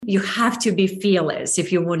you have to be fearless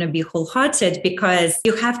if you want to be wholehearted, because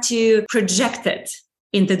you have to project it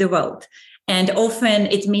into the world. And often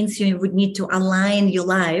it means you would need to align your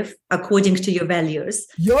life according to your values.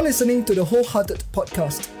 You're listening to the Wholehearted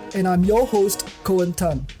Podcast, and I'm your host, Cohen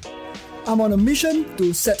Tan. I'm on a mission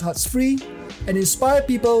to set hearts free and inspire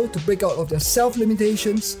people to break out of their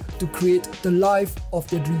self-limitations to create the life of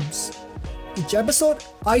their dreams. Each episode,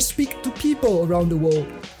 I speak to people around the world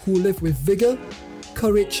who live with vigor,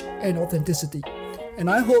 courage, and authenticity. And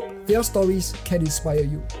I hope their stories can inspire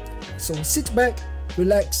you. So sit back,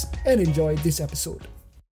 relax, and enjoy this episode.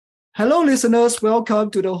 Hello, listeners. Welcome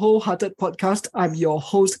to the Wholehearted Podcast. I'm your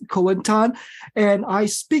host, Cohen Tan, and I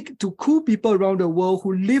speak to cool people around the world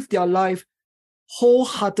who live their life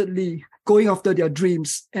wholeheartedly, going after their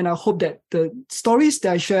dreams. And I hope that the stories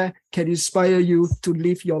that I share can inspire you to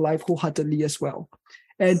live your life wholeheartedly as well.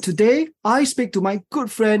 And today, I speak to my good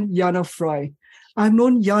friend, Yana Fry. I've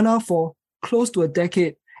known Yana for close to a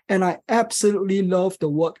decade, and I absolutely love the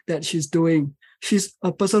work that she's doing. She's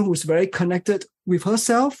a person who's very connected with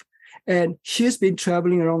herself, and she's been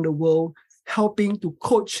traveling around the world, helping to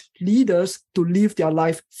coach leaders to live their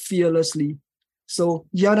life fearlessly. So,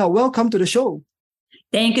 Yana, welcome to the show.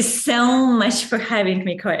 Thank you so much for having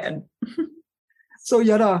me, Cohen. So,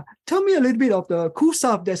 Yana, tell me a little bit of the cool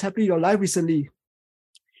stuff that's happening in your life recently.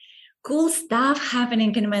 Cool stuff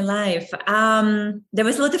happening in my life. There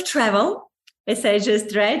was a lot of travel, as I just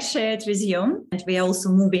shared with you. And we are also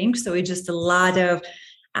moving, so it's just a lot of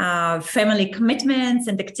family commitments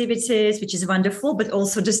and activities, which is wonderful, but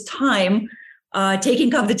also just time,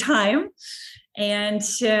 taking up the time. And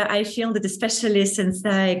I feel that especially since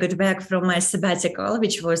I got back from my sabbatical,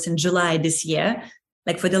 which was in July this year,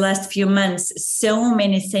 like for the last few months, so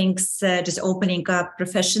many things just opening up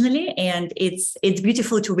professionally, and it's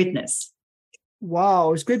beautiful to witness.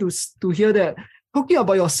 Wow, it's great to hear that. Talking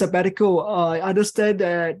about your sabbatical, I understand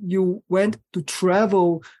that you went to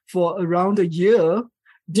travel for around a year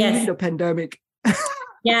during the pandemic.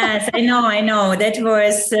 Yes, I know. That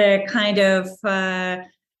was kind of...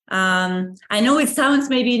 I know it sounds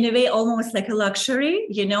maybe in a way almost like a luxury,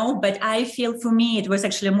 but I feel for me it was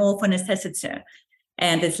actually more of a necessity.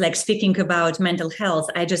 And it's like speaking about mental health,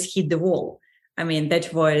 I just hit the wall. I mean,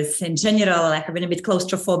 that was in general, I have been a bit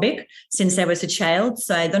claustrophobic since I was a child.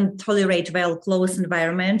 So I don't tolerate well close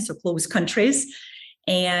environments or close countries.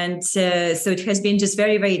 And so it has been just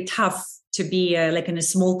very, very tough to be like in a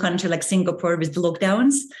small country like Singapore with the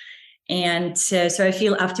lockdowns. And so I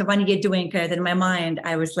feel after 1 year doing it in my mind,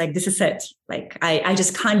 I was like, this is it. Like, I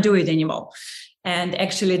just can't do it anymore. And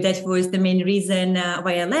actually, that was the main reason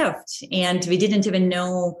why I left. And we didn't even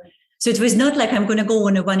know. So it was not like I'm going to go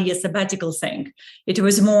on a 1 year sabbatical thing. It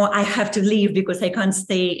was more, I have to leave because I can't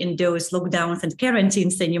stay in those lockdowns and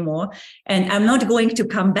quarantines anymore. And I'm not going to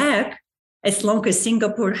come back as long as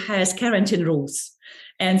Singapore has quarantine rules.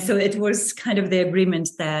 And so it was kind of the agreement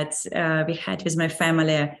that we had with my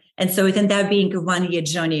family. And so it ended up being a 1 year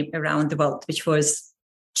journey around the world, which was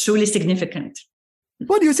truly significant.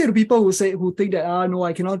 What do you say to people who think that, no,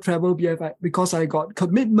 I cannot travel because I got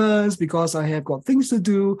commitments, because I have got things to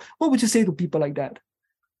do? What would you say to people like that?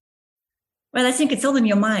 Well, I think it's all in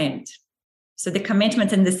your mind. So the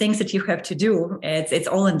commitment and the things that you have to do, it's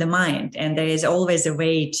all in the mind. And there is always a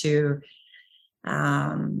way to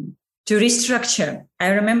restructure. I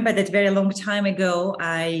remember that very long time ago,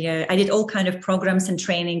 I did all kind of programs and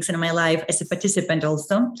trainings in my life as a participant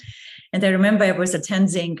also. And I remember I was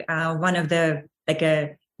attending one of the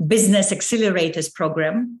a business accelerators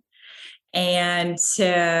program. And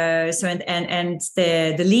the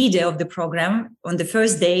leader of the program on the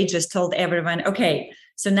first day just told everyone, okay,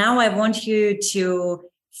 so now I want you to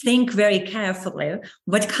think very carefully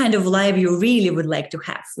what kind of life you really would like to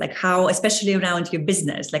have, like how, especially around your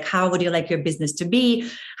business, like how would you like your business to be,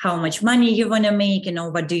 how much money you want to make,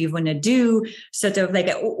 what do you want to do, sort of like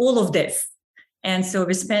all of this. And so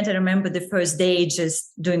we spent, I remember the first day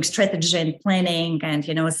just doing strategy and planning and,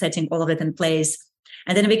 setting all of it in place.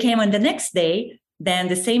 And then we came on the next day, then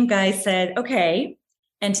the same guy said, okay,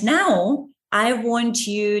 and now I want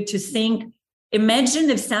you to think, imagine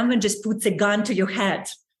if someone just puts a gun to your head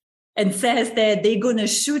and says that they're going to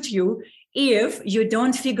shoot you if you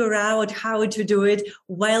don't figure out how to do it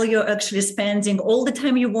while you're actually spending all the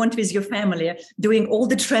time you want with your family, doing all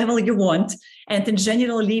the travel you want, and in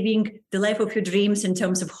general, living the life of your dreams in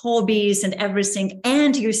terms of hobbies and everything,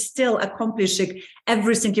 and you're still accomplishing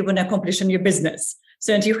everything you want to accomplish in your business.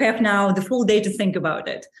 So and you have now the full day to think about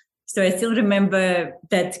it. So I still remember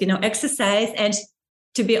that, exercise. And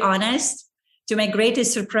to be honest, to my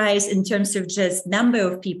greatest surprise in terms of just number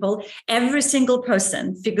of people, every single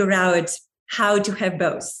person figure out how to have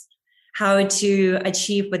both, how to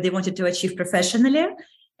achieve what they wanted to achieve professionally,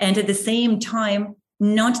 and at the same time,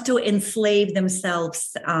 not to enslave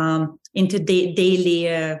themselves into the daily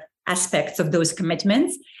aspects of those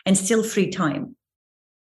commitments and still free time.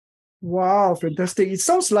 Wow, fantastic. It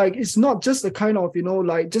sounds like it's not just a kind of,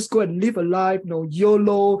 like just go and live a life,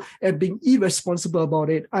 YOLO and being irresponsible about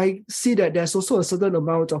it. I see that there's also a certain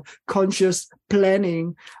amount of conscious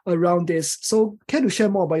planning around this. So can you share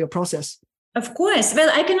more about your process? Of course. Well,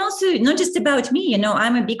 I can also, not just about me,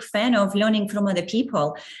 I'm a big fan of learning from other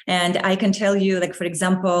people. And I can tell you, like, for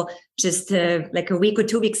example, just like a week or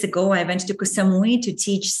 2 weeks ago, I went to Koh Samui to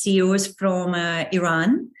teach CEOs from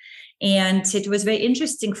Iran. And it was very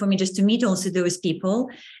interesting for me just to meet also those people.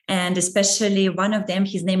 And especially one of them,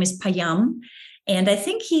 his name is Payam. And I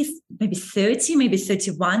think he's maybe 30, maybe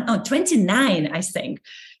 31, 29, I think.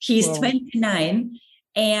 He's 29.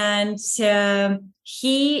 And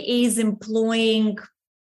he is employing,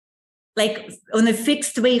 like, on a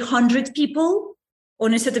fixed way, 100 people,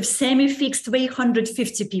 on a sort of semi-fixed way,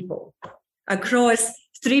 150 people across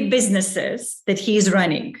 3 businesses that he is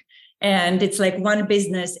running. And it's like one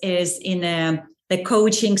business is in the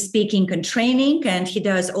coaching, speaking, and training. And he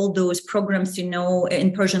does all those programs,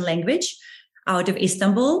 in Persian language out of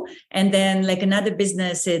Istanbul. And then like another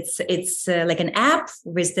business, it's like an app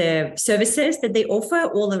with the services that they offer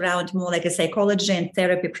all around, more like a psychology and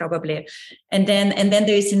therapy probably. And then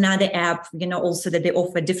there is another app, also that they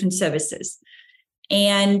offer different services.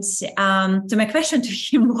 And so my question to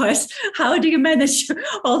him was, how do you manage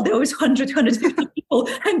all those 150 people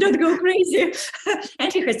and not go crazy?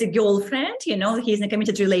 And he has a girlfriend, he's in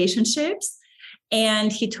committed relationships.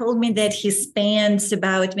 And he told me that he spends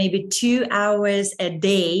about maybe 2 hours a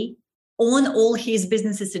day on all his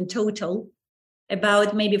businesses in total,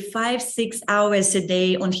 about maybe 5-6 hours a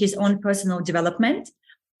day on his own personal development,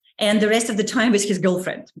 and the rest of the time with his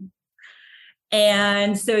girlfriend.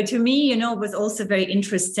 And so to me, it was also very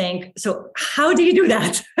interesting. So how do you do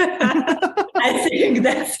that? I think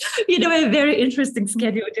that's, a very interesting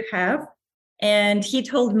schedule to have. And he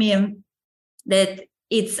told me that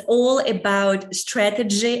it's all about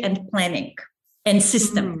strategy and planning and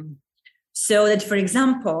system. So that, for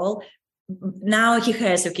example, now he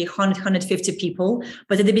has, 150 people,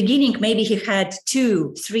 but at the beginning, maybe he had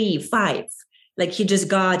 2, 3, 5. Like he just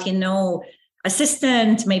got,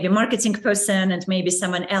 assistant, maybe marketing person, and maybe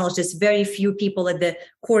someone else, just very few people at the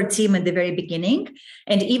core team at the very beginning.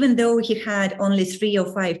 And even though he had only 3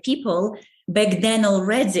 or 5 people, back then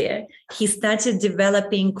already, he started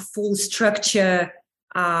developing full structure,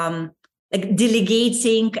 like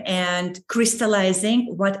delegating and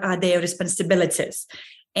crystallizing what are their responsibilities.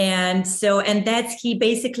 And that's, he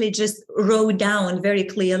basically just wrote down very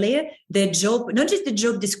clearly the job, not just the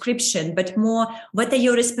job description, but more what are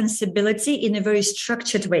your responsibility in a very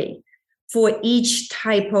structured way for each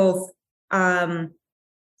type of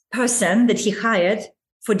person that he hired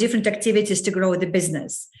for different activities to grow the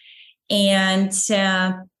business. And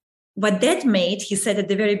what that made, he said at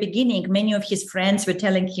the very beginning, many of his friends were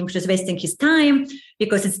telling him he was wasting his time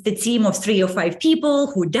because it's the team of 3 or 5 people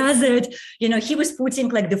who does it. He was putting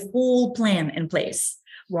like the full plan in place.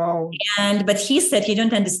 Wow. But he said, you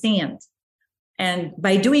don't understand. And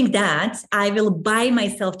by doing that, I will buy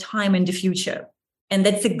myself time in the future. And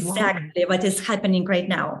that's exactly what is happening right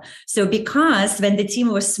now. So because when the team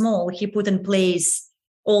was small, he put in place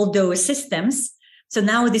all those systems. So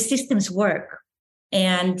now the systems work.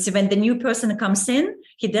 And when the new person comes in,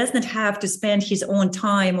 he does not have to spend his own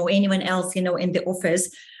time or anyone else, in the office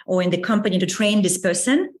or in the company to train this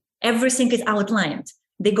person. Everything is outlined.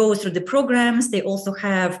 They go through the programs. They also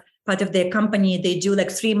have part of their company. They do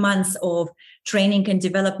like 3 months of training and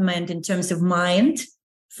development in terms of mind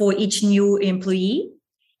for each new employee.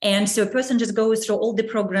 And so a person just goes through all the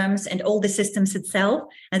programs and all the systems itself.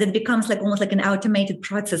 And it becomes like almost like an automated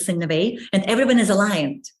process in a way. And everyone is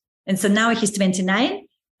aligned. And so now he's 29,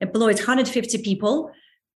 employs 150 people,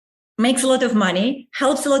 makes a lot of money,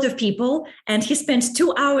 helps a lot of people, and he spends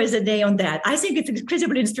 2 hours a day on that. I think it's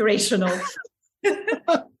incredibly inspirational.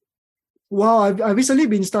 Wow, I've recently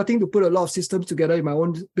been starting to put a lot of systems together in my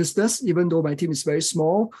own business, even though my team is very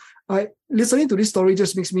small. Listening to this story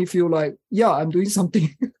just makes me feel like, I'm doing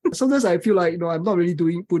something. Sometimes I feel like, I'm not really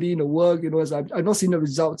putting in the work, as I've not seen the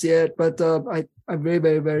results yet, but I'm very,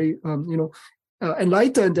 very, very,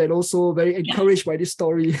 enlightened and also very encouraged by this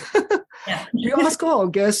story. We ask our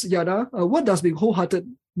guest, Yana, what does being wholehearted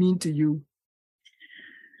mean to you?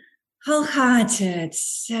 Wholehearted.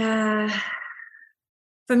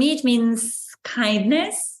 For me, it means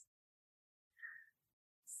kindness,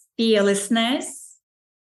 fearlessness,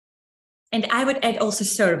 and I would add also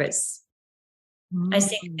service. I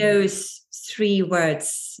think those three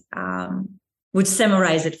words would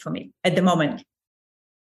summarize it for me at the moment.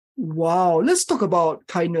 Wow. Let's talk about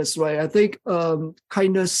kindness, right? I think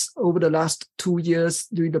kindness over the last 2 years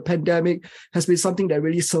during the pandemic has been something that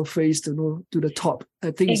really surfaced, to the top.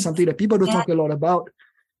 I think it's something that people don't talk a lot about.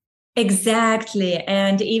 Exactly.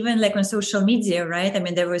 And even like on social media, right? I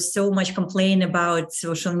mean, there was so much complaint about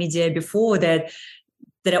social media before that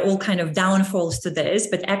there are all kind of downfalls to this,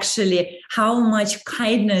 but actually how much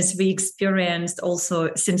kindness we experienced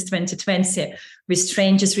also since 2020 with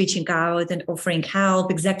strangers reaching out and offering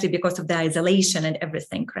help exactly because of the isolation and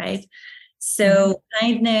everything, right? So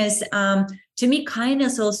kindness, to me,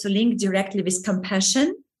 kindness also linked directly with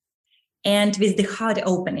compassion and with the heart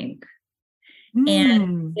opening.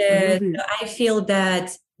 And I feel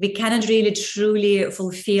that we cannot really truly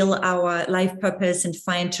fulfill our life purpose and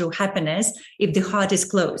find true happiness if the heart is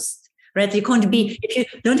closed, right? You can't be,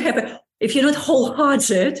 if you're not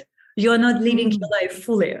wholehearted, you're not living your life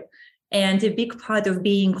fully. And a big part of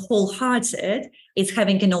being wholehearted is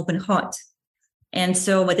having an open heart. And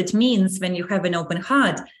so what it means when you have an open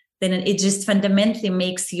heart, then it just fundamentally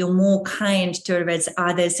makes you more kind towards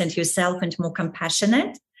others and yourself and more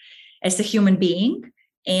compassionate as a human being.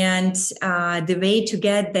 And the way to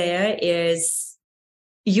get there is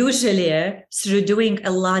usually through doing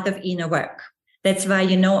a lot of inner work. That's why,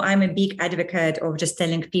 I'm a big advocate of just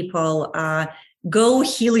telling people, go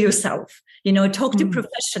heal yourself, talk to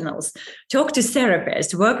professionals, talk to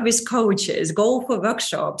therapists, work with coaches, go for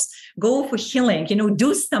workshops, go for healing,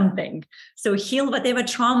 do something. So heal whatever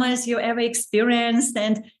traumas you ever experienced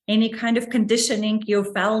and any kind of conditioning you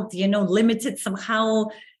felt, limited somehow.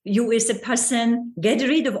 You as a person, get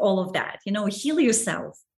rid of all of that, heal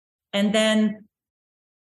yourself. And then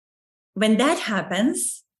when that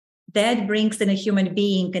happens, that brings in a human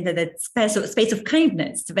being into that space of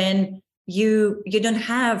kindness, when you don't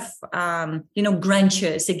have,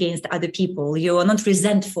 grudges against other people. You are not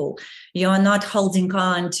resentful. You are not holding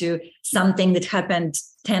on to something that happened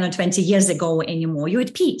 10 or 20 years ago anymore. You're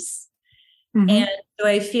at peace. And so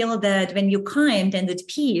I feel that when you're kind and at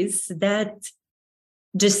peace, that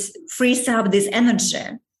just frees up this energy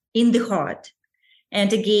in the heart.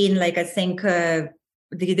 And again, like I think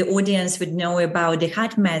the audience would know about the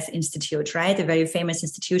Heart Math Institute, right? A very famous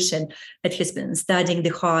institution that has been studying the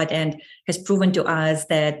heart and has proven to us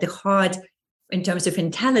that the heart, in terms of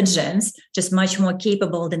intelligence, just much more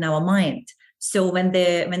capable than our mind. So when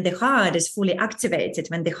the heart is fully activated,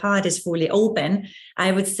 when the heart is fully open,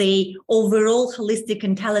 I would say overall holistic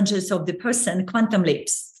intelligence of the person quantum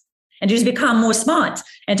leaps. And you just become more smart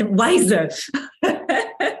and wiser.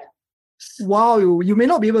 Wow, you may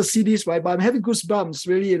not be able to see this, right? But I'm having goosebumps,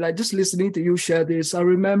 really, like just listening to you share this. I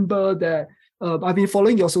remember that I've been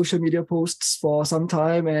following your social media posts for some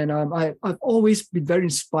time, and I've always been very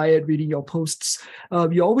inspired reading your posts.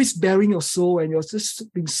 You're always bearing your soul, and you're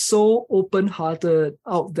just being so open-hearted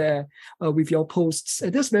out there with your posts.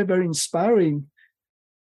 And that's very, very inspiring.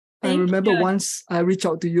 I remember once I reached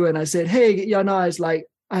out to you and I said, hey, Yana, it's like,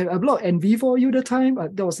 I have a lot of envy for you at the time.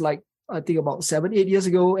 That was like, I think about 7-8 years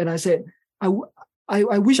ago. And I said, I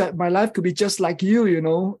wish my life could be just like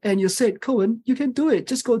you, And you said, Cohen, you can do it.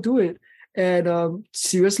 Just go do it. And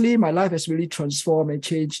seriously, my life has really transformed and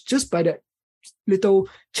changed just by that little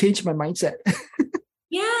change my mindset.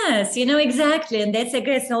 Yes, exactly. And that's, I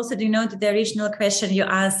guess, also, to the original question you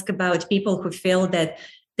asked about people who feel that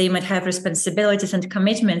they might have responsibilities and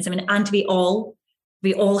commitments. I mean, aren't we all?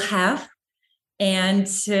 We all have. And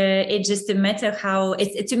it's just a matter how,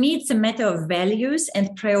 to me, it's a matter of values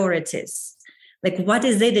and priorities. Like, what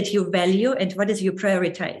is it that you value and what is you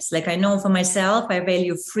prioritize? Like, I know for myself, I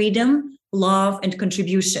value freedom, love, and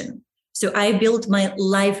contribution. So I built my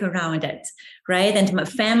life around it, right? And my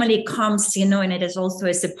family comes, and it is also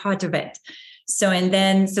as a part of it. So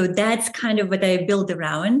that's kind of what I build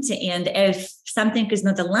around. And if something is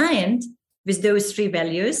not aligned with those three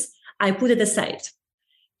values, I put it aside.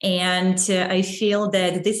 And I feel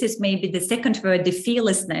that this is maybe the second word, the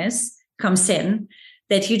fearlessness comes in,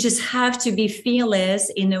 that you just have to be fearless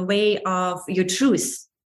in a way of your truth.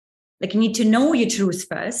 Like, you need to know your truth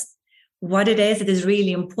first, what it is that is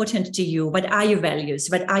really important to you. What are your values?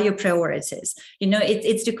 What are your priorities?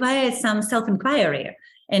 It requires some self-inquiry.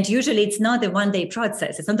 And usually it's not a one-day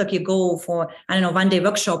process. It's not like you go for, one-day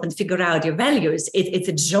workshop and figure out your values. It's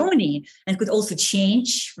a journey and could also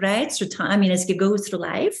change, right, through time, as you go through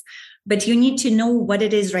life. But you need to know what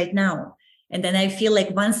it is right now. And then I feel like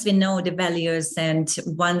once we know the values and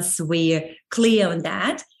once we're clear on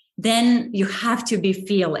that, then you have to be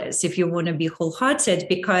fearless if you want to be wholehearted,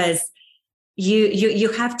 because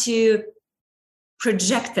you have to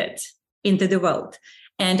project it into the world.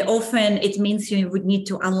 And often it means you would need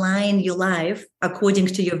to align your life according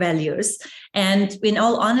to your values. And in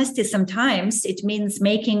all honesty, sometimes it means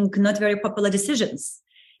making not very popular decisions.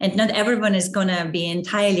 And not everyone is going to be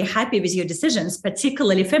entirely happy with your decisions,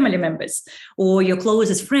 particularly family members or your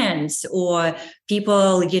closest friends or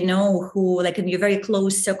people, who like in your very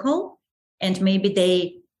close circle. And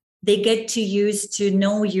maybe they get to use to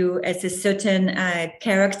know you as a certain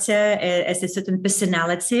character, as a certain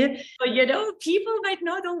personality. But, people might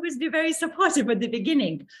not always be very supportive at the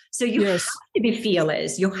beginning. So you have to be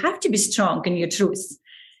fearless. You have to be strong in your truth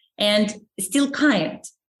and still kind,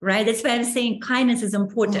 right? That's why I'm saying kindness is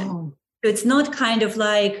important. Oh. So it's not kind of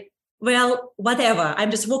like, well, whatever,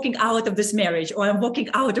 I'm just walking out of this marriage or I'm walking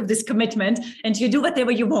out of this commitment and you do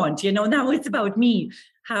whatever you want. Now it's about me.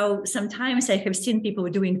 How sometimes I have seen people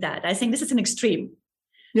doing that. I think this is an extreme.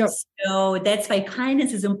 Yeah. So that's why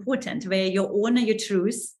kindness is important, where you honor your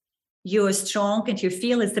truth, you're strong and you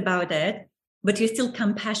feel it's about it, but you're still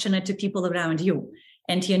compassionate to people around you.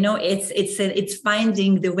 And it's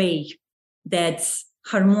finding the way that's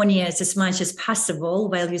harmonious as much as possible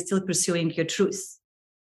while you're still pursuing your truth.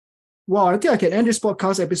 Wow, I think I can end this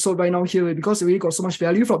podcast episode right now here because we really got so much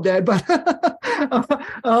value from that. But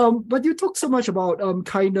you talk so much about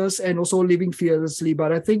kindness and also living fearlessly.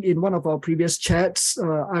 But I think in one of our previous chats,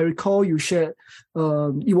 I recall you shared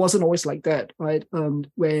it wasn't always like that, right?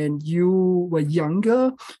 When you were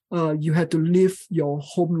younger, you had to leave your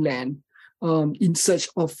homeland in search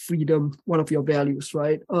of freedom, one of your values,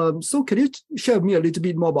 right? So can you share with me a little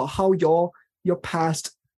bit more about how your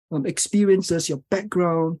past experiences, your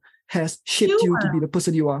background has shaped you to be the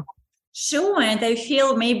person you are? Sure. And I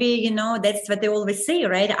feel maybe, that's what they always say,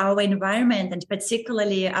 right? Our environment, and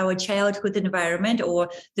particularly our childhood environment, or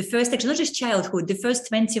the first, actually not just childhood, the first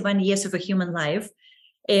 21 years of a human life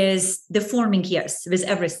is the forming years with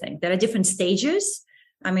everything. There are different stages.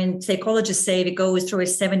 I mean, psychologists say we go through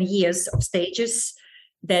 7 years of stages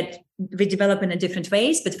that we develop in a different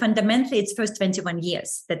ways, but fundamentally it's first 21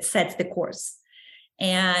 years that sets the course.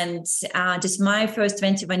 And just my first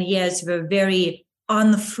 21 years were very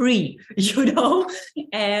unfree,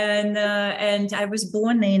 and I was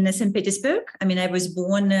born in St. Petersburg. I mean, I was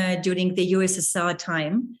born during the USSR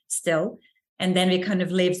time still. And then we kind of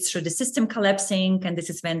lived through the system collapsing. And this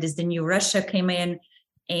is when the new Russia came in.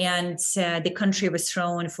 And the country was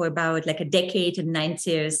thrown for about like a decade in the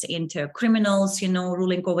 90s into criminals,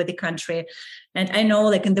 ruling over the country. And I know,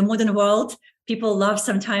 like in the modern world, people laugh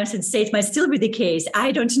sometimes and say it might still be the case.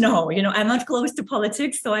 I don't know. I'm not close to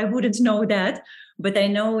politics, so I wouldn't know that. But I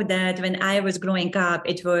know that when I was growing up,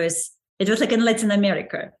 it was like in Latin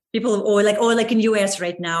America, people, or like in US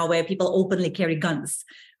right now, where people openly carry guns,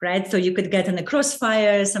 right? So you could get in a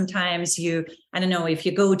crossfire. Sometimes if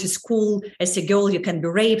you go to school as a girl, you can be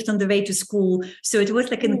raped on the way to school. So it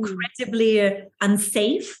was like incredibly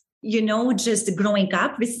unsafe, just growing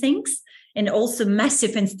up with things. And also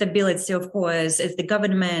massive instability, of course, as the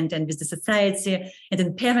government and with the society. And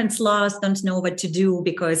then parents lost, don't know what to do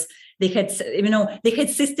because they had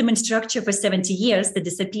system and structure for 70 years that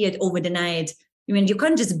disappeared over the night. I mean, you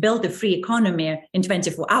can't just build a free economy in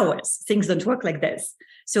 24 hours. Things don't work like this.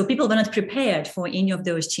 So people were not prepared for any of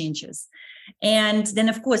those changes. And then,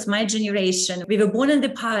 of course, my generation, we were born in the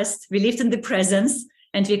past, we lived in the present,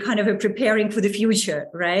 and we kind of were preparing for the future,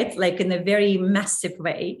 right? Like in a very massive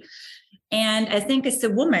way. And I think as a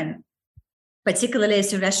woman, particularly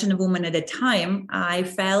as a Russian woman at the time, I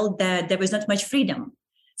felt that there was not much freedom.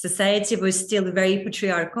 Society was still very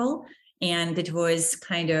patriarchal, and it was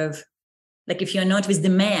kind of like if you're not with the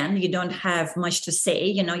man, you don't have much to say,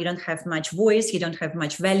 you don't have much voice, you don't have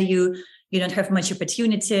much value, you don't have much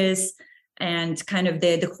opportunities, and kind of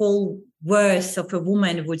the whole worth of a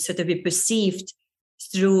woman would sort of be perceived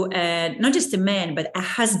through not just a man, but a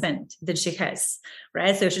husband that she has,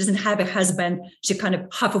 right? So she doesn't have a husband, she's kind of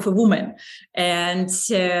half of a woman. And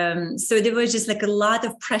so there was just like a lot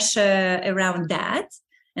of pressure around that.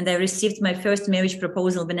 And I received my first marriage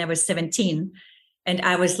proposal when I was 17. And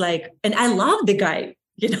I was like, and I loved the guy,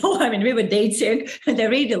 I mean, we were dating and I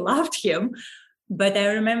really loved him. But I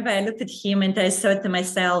remember I looked at him and I thought to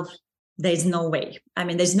myself, there's no way. I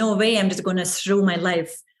mean, there's no way I'm just going to throw my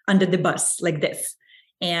life under the bus like this.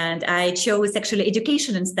 And I chose actually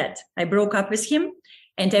education instead. I broke up with him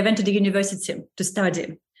and I went to the university to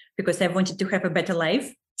study because I wanted to have a better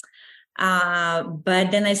life.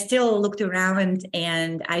 But then I still looked around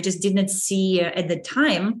and I just did not see at the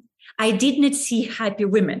time, I did not see happy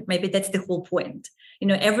women. Maybe that's the whole point.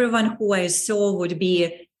 Everyone who I saw would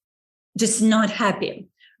be just not happy,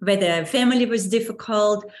 whether family was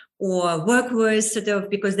difficult or work was sort of,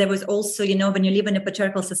 because there was also, when you live in a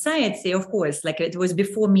patriarchal society, of course, like it was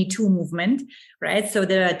before Me Too movement, right? So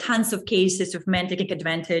there are tons of cases of men taking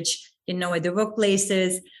advantage, at the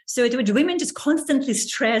workplaces. So it was women just constantly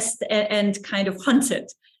stressed and kind of hunted,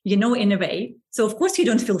 in a way. So of course you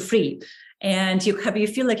don't feel free. And you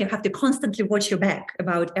feel like you have to constantly watch your back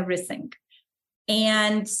about everything.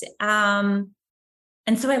 And so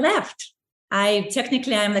I left.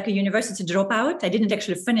 I'm like a university dropout. I didn't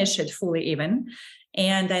actually finish it fully even.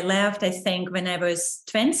 And I left, I think, when I was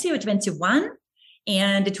 20 or 21.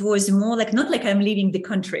 And it was more like, not like I'm leaving the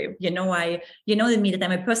country. You know me, that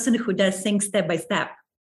I'm a person who does things step by step.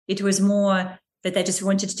 It was more that I just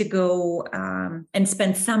wanted to go and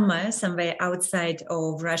spend summer somewhere outside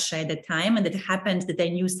of Russia at the time. And it happened that I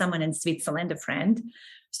knew someone in Switzerland, a friend.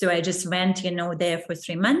 So I just went, there for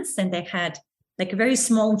 3 months, and I had like a very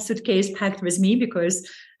small suitcase packed with me because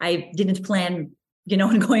I didn't plan,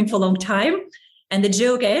 on going for a long time. And the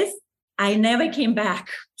joke is, I never came back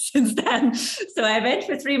since then. So I went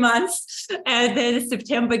for 3 months, and then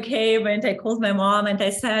September came, and I called my mom and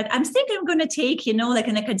I said, I'm thinking I'm going to take, like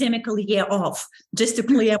an academical year off just to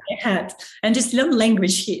clear my head and just learn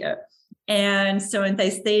language here. And I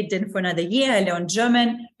stayed in for another year. I learned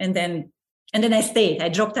German, and then I stayed. I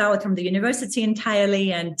dropped out from the university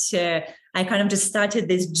entirely, and I kind of just started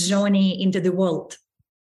this journey into the world.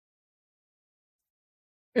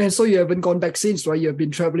 And so you haven't gone back since, right? You have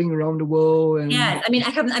been traveling around the world. And... Yes, I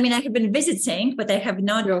have been visiting, but I have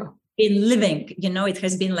not been living. It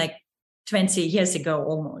has been like 20 years ago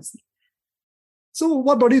almost. So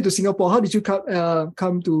what brought you to Singapore? How did you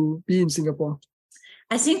come to be in Singapore?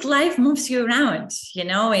 I think life moves you around.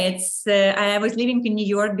 It's I was living in New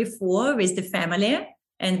York before with the family,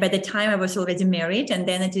 and by the time I was already married, and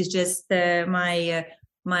then it is just my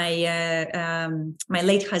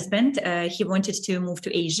late husband, he wanted to move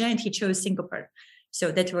to Asia, and he chose Singapore.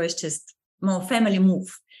 So that was just more family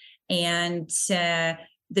move. And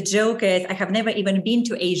the joke is, I have never even been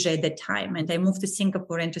to Asia at that time. And I moved to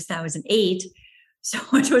Singapore in 2008. So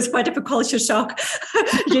it was quite of a culture shock,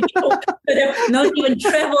 not even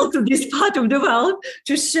travel to this part of the world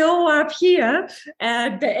to show up here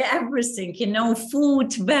and everything,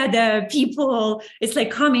 food, weather, people. It's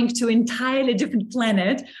like coming to an entirely different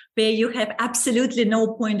planet where you have absolutely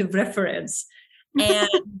no point of reference. And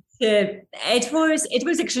it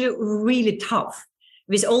was actually really tough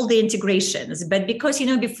with all the integrations. But because,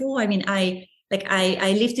 before,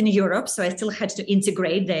 I lived in Europe, so I still had to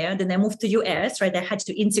integrate there. Then I moved to US, right? I had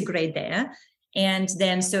to integrate there. And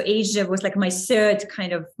then, so Asia was like my third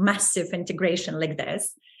kind of massive integration like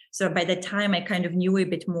this. So by the time I kind of knew a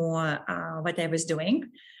bit more what I was doing.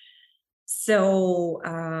 So,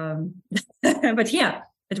 but yeah,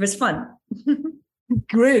 it was fun.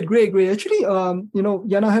 Great. Actually,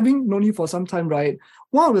 Yana, having known you for some time, right?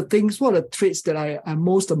 One of the traits that I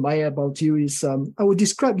most admire about you is I would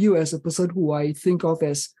describe you as a person who I think of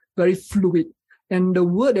as very fluid. And the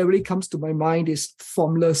word that really comes to my mind is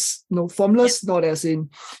formless. Formless, not as in,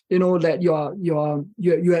 that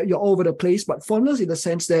you're all over the place, but formless in the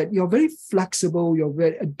sense that you're very flexible, you're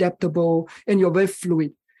very adaptable, and you're very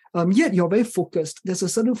fluid. Yet you're very focused. There's a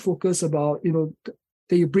certain focus about,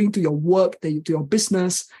 that you bring to your work, to your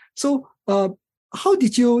business. So how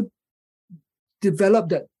did you develop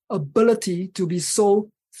that ability to be so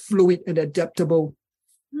fluid and adaptable?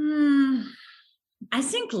 I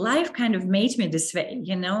think life kind of made me this way.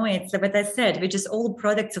 It's what I said, we're just all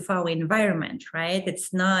products of our environment, right?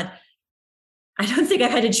 It's not, I don't think I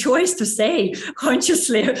had a choice to say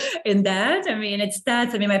consciously in that.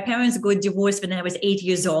 My parents got divorced when I was 8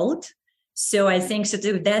 years old. So I think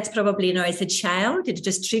that's probably, as a child, it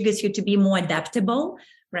just triggers you to be more adaptable,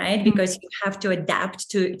 right? Because you have to adapt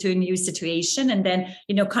to a new situation. And then,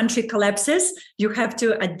 country collapses, you have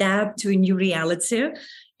to adapt to a new reality.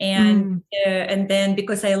 And then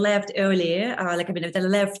because I left earlier, I left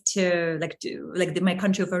my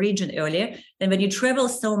country of origin earlier. Then when you travel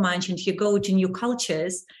so much and you go to new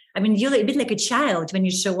cultures, you're a bit like a child when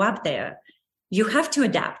you show up there. You have to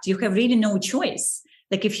adapt. You have really no choice.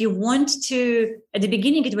 Like if you want to, at the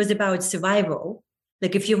beginning, it was about survival.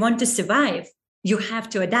 Like if you want to survive, you have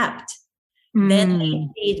to adapt.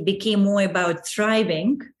 Then it became more about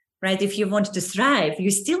thriving, right? If you want to thrive,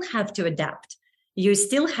 you still have to adapt. You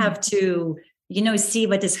still have to, see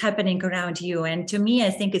what is happening around you. And to me, I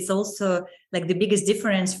think it's also like the biggest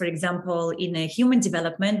difference, for example, in a human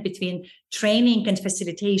development between training and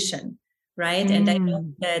facilitation. Right. And I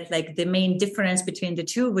know that like the main difference between the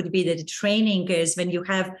two would be that the training is when you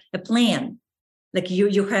have a plan, Like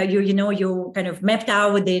you kind of mapped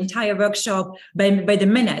out the entire workshop by the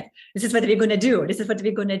minute. This is what we're going to do. This is what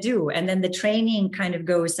we're going to do. And then the training kind of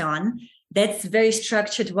goes on. That's very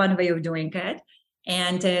structured, one way of doing it.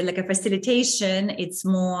 And like a facilitation, it's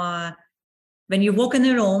more when you walk in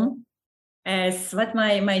the room, as what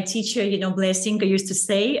my teacher, Blair Singer used to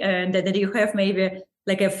say, and that you have maybe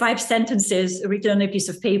like a 5 sentences written on a piece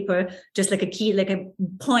of paper, just like a key, like a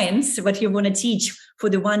points, what you want to teach for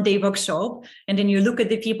the 1-day workshop. And then you look at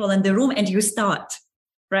the people in the room and you start,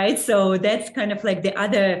 right? So that's kind of like the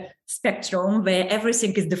other spectrum where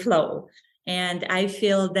everything is the flow. And I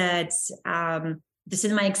feel that this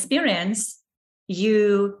is my experience.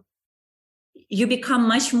 You become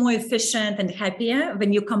much more efficient and happier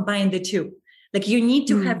when you combine the two. Like you need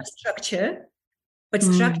to have a structure, but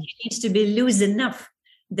structure needs to be loose enough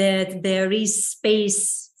that there is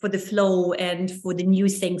space for the flow and for the new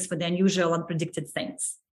things, for the unusual, unpredicted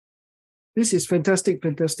things. This is fantastic.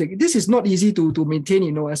 This is not easy to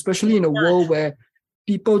maintain, especially in a world where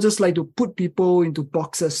people just like to put people into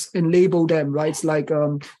boxes and label them, right? It's like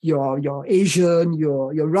you're Asian,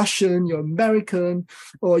 you're Russian, you're American,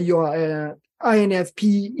 or you're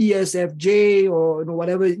INFP, ESFJ, or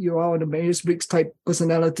whatever you are on the Myers-Briggs type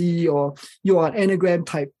personality, or you are Enneagram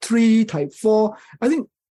type 3, type 4. I think,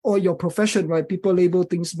 or your profession, right? People label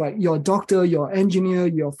things like you're a doctor, you're an engineer,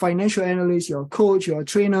 you're a financial analyst, you're a coach, you're a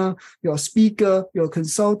trainer, you're a speaker, you're a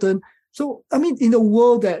consultant. So, I mean, in a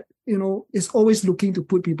world that, is always looking to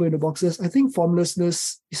put people in the boxes, I think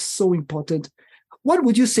formlessness is so important. What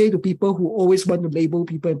would you say to people who always want to label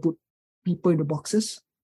people and put people in the boxes?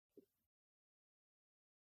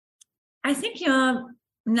 I think you're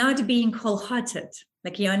not being wholehearted,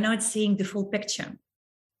 like you're not seeing the full picture.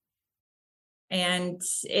 And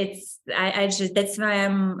that's why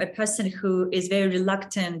I'm a person who is very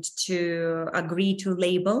reluctant to agree to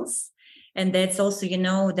labels. And that's also,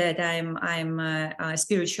 that I'm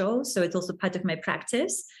spiritual. So it's also part of my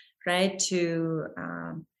practice, right? To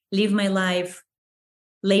live my life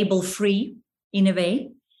label free in a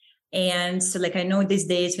way. And so like, I know these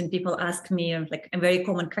days when people ask me like a very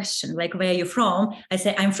common question, like, where are you from? I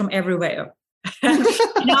say, I'm from everywhere. And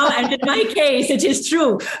in my case, it is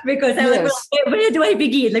true because I'm like, well, where do I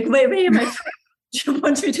begin? Like, where am I from? Do you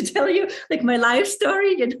want me to tell you like my life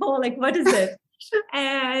story? Like, what is it?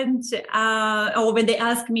 And, or when they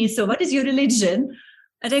ask me, so what is your religion?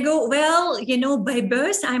 And I go, well, by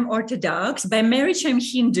birth, I'm Orthodox. By marriage, I'm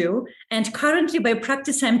Hindu. And currently by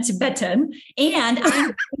practice, I'm Tibetan. And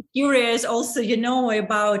I'm curious also,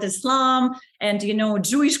 about Islam and,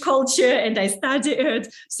 Jewish culture. And I study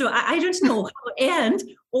it. So I don't know how. And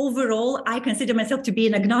overall, I consider myself to be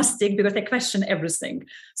an agnostic because I question everything.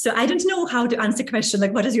 So I don't know how to answer a question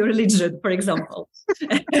like, what is your religion, for example?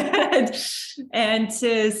 and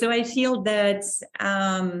so I feel that...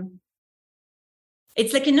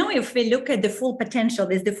 it's like, if we look at the full potential,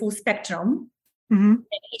 there's the full spectrum. And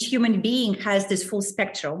each human being has this full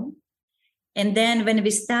spectrum. And then when we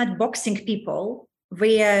start boxing people,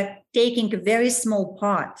 we are taking a very small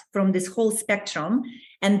part from this whole spectrum.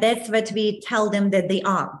 And that's what we tell them that they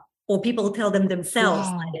are. Or people tell them themselves,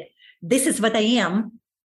 like, this is what I am.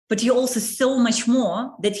 But you're also so much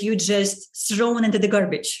more that you just thrown into the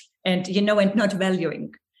garbage and, and not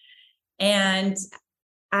valuing. And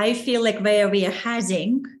I feel like where we are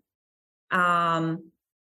heading,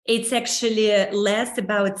 it's actually less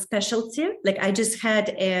about specialty. Like I just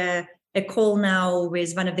had a call now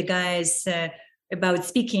with one of the guys about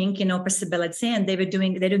speaking, possibility, and they're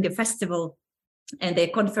doing a festival and a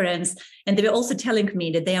conference, and they were also telling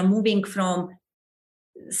me that they are moving from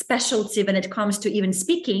specialty when it comes to even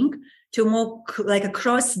speaking to more like a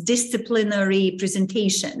cross-disciplinary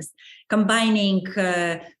presentations, combining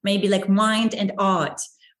maybe like mind and art,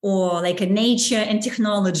 or like a nature and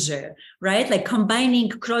technology, right? Like combining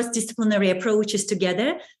cross-disciplinary approaches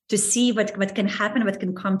together to see what can happen, what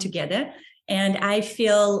can come together. And I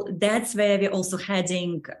feel that's where we're also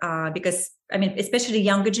heading, because, especially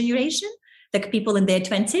younger generation, like people in their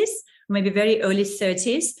 20s, maybe very early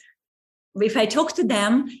 30s, if I talk to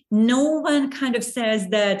them, no one kind of says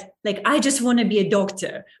that, like, I just want to be a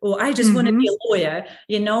doctor or I just want to be a lawyer.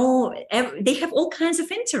 They have all kinds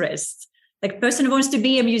of interests. Like person wants to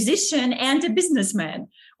be a musician and a businessman,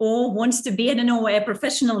 or wants to be, a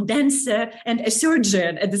professional dancer and a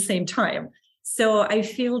surgeon at the same time. So I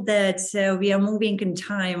feel that we are moving in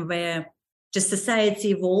time where just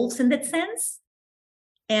society evolves in that sense.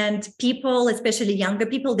 And people, especially younger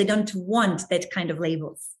people, they don't want that kind of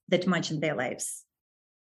labels that much in their lives.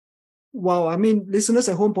 Wow, I mean, listeners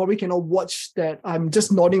at home probably cannot watch that. I'm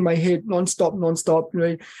just nodding my head non-stop,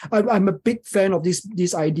 right? I'm a big fan of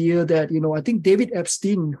this idea that, I think David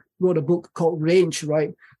Epstein wrote a book called Range,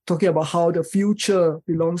 right? Talking about how the future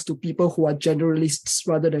belongs to people who are generalists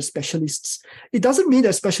rather than specialists. It doesn't mean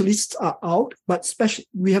that specialists are out, but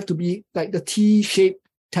we have to be like the T-shaped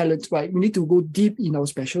talent, right? We need to go deep in our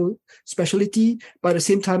specialty, but at the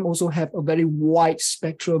same time also have a very wide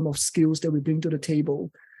spectrum of skills that we bring to the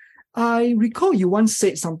table. I recall you once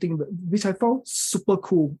said something which I found super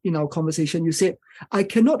cool in our conversation. You said, I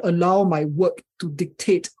cannot allow my work to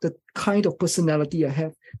dictate the kind of personality I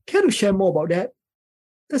have. Can you share more about that?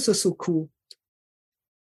 That's just so cool.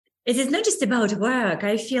 It is not just about work.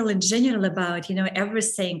 I feel in general about,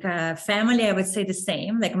 everything. Family, I would say the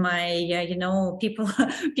same. Like my,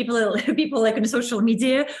 people like on social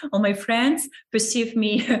media or my friends perceive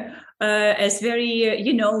me as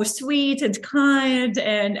very, sweet and kind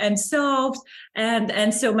and soft.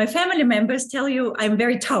 And so my family members tell you I'm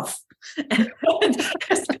very tough.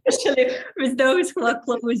 Especially with those who are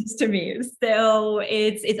closest to me. So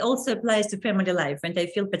it also applies to family life. And I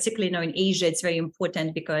feel particularly in Asia, it's very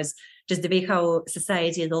important because just the way how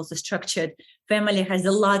society is also structured, family has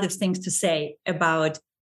a lot of things to say about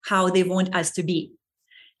how they want us to be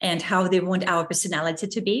and how they want our personality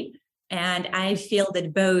to be. And I feel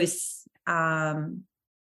that both,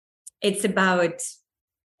 it's about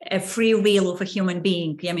a free will of a human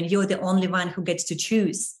being. I mean, you're the only one who gets to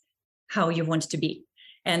choose how you want to be.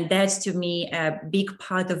 And that's, to me, a big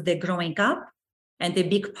part of the growing up and a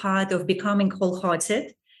big part of becoming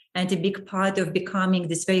wholehearted and a big part of becoming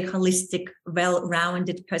this very holistic,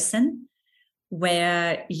 well-rounded person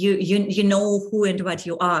where you know who and what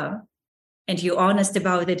you are and you're honest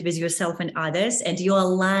about it with yourself and others and you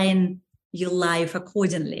align your life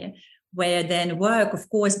accordingly, where then work, of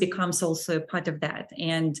course, becomes also a part of that.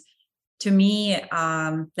 And to me,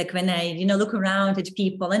 like when I, look around at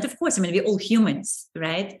people, and of course, I mean, we're all humans,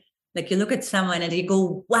 right? Like you look at someone and you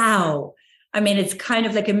go, wow. I mean, it's kind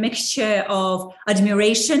of like a mixture of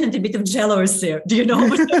admiration and a bit of jealousy. Do you know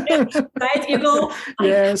what I mean? Right? You go,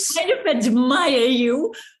 yes. I kind of admire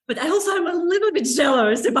you, but I also am a little bit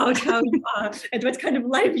jealous about how you are and what kind of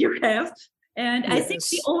life you have. And yes. I think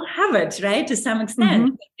we all have it, right? To some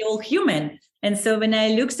extent, we're all human. And so when I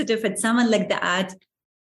look sort of at someone like that,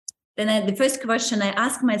 then the first question I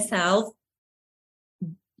ask myself,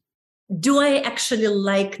 do I actually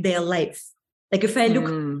like their life? Like if I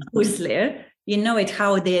look closely, at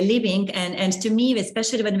how they're living. And to me,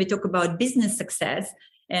 especially when we talk about business success,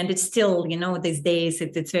 and it's still, these days,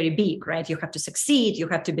 it's very big, right? You have to succeed, you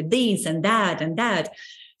have to be this and that and that.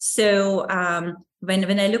 So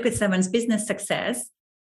when I look at someone's business success,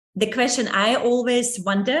 the question I always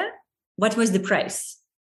wonder, what was the price?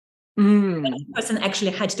 What person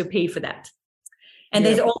actually had to pay for that. And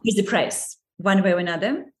there's always the price, one way or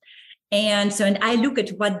another. And so, and I look at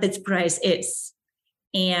what that price is.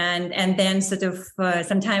 And then sort of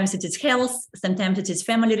sometimes it is health, sometimes it is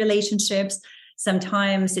family relationships,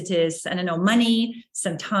 sometimes it is, money,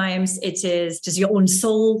 sometimes it is just your own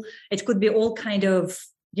soul. It could be all kind of,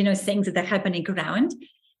 things that are happening around.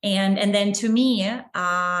 And then to me,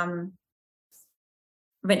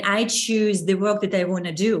 when I choose the work that I want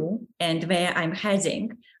to do and where I'm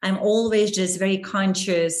heading, I'm always just very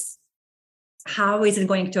conscious, how is it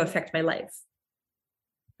going to affect my life?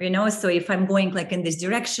 So if I'm going like in this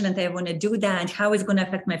direction and I want to do that, how is it going to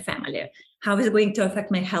affect my family? How is it going to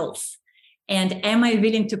affect my health? And am I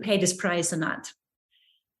willing to pay this price or not?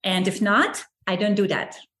 And if not, I don't do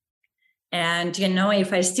that. And,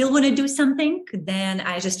 if I still want to do something, then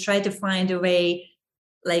I just try to find a way,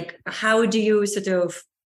 like, how do you sort of,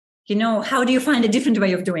 how do you find a different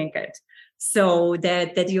way of doing it? So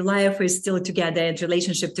that your life is still together and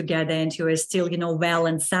relationship together and you are still, well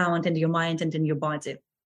and sound in your mind and in your body.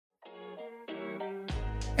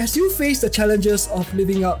 As you face the challenges of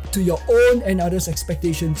living up to your own and others'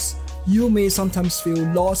 expectations, you may sometimes feel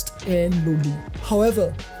lost and lonely.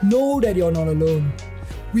 However, know that you're not alone.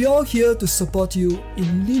 We are here to support you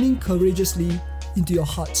in leaning courageously into your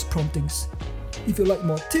heart's promptings. If you'd like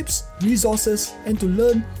more tips, resources, and to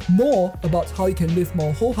learn more about how you can live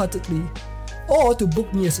more wholeheartedly, or to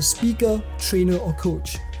book me as a speaker, trainer, or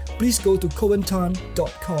coach, please go to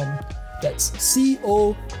coentan.com. That's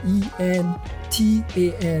COENTAN.com.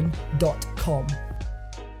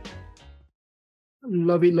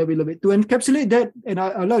 Love it. To encapsulate that, and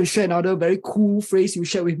I'd like to share another very cool phrase you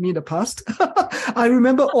shared with me in the past. I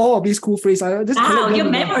remember all of these cool phrases. Wow, your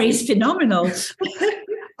memory is phenomenal.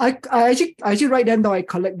 I actually write them down. I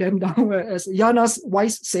collect them down as Yana's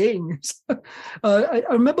wise sayings. I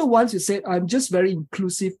remember once you said, "I'm just very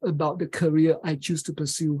inclusive about the career I choose to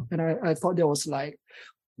pursue," and I thought that was like,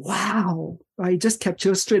 wow! I just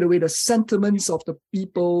capture straight away the sentiments of the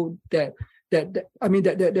people that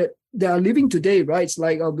are living today, right? It's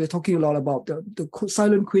like we're talking a lot about the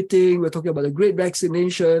silent quitting. We're talking about the great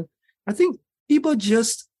vaccination. I think people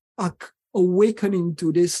just are awakening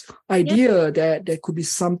to this idea that there could be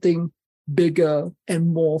something bigger and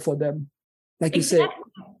more for them, like you said.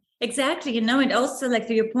 Exactly. And also like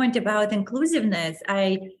to your point about inclusiveness,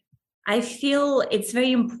 I feel it's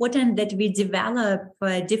very important that we develop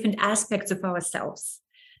different aspects of ourselves.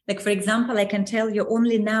 Like, for example, I can tell you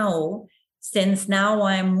only now, since now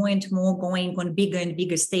I'm more and more going on bigger and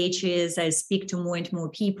bigger stages, I speak to more and more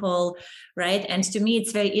people, right? And to me,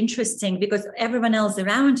 it's very interesting because everyone else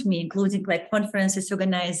around me, including like conferences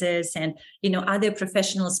organizers and, other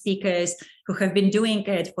professional speakers who have been doing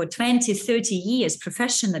it for 20, 30 years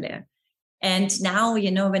professionally. And now,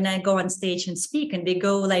 when I go on stage and speak and they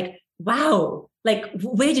go like, wow, like,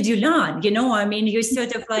 where did you learn? You're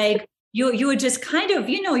sort of like, you're just kind of,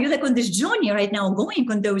 you're like on this journey right now,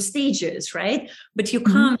 going on those stages, right? But you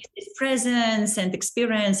come with this presence and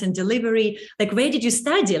experience and delivery. Like, where did you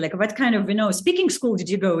study? Like, what kind of, speaking school did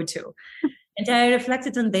you go to? And I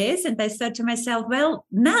reflected on this and I said to myself, well,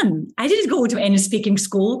 none. I didn't go to any speaking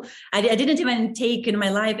school. I didn't even take in my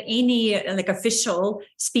life any like official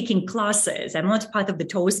speaking classes. I'm not part of the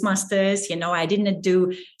Toastmasters. I didn't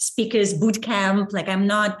do speakers boot camp. Like I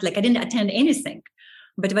didn't attend anything.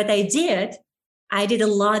 But what I did a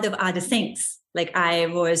lot of other things. Like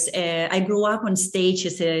I grew up on stage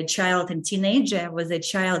as a child and teenager. I was a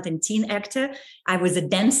child and teen actor. I was a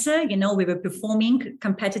dancer, we were performing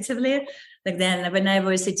competitively. Like then when I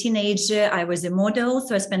was a teenager, I was a model.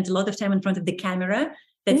 So I spent a lot of time in front of the camera.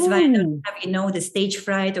 That's why I don't have, the stage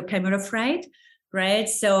fright or camera fright. Right.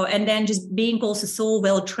 So, and then just being also so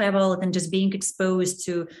well traveled and just being exposed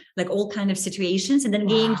to like all kind of situations and then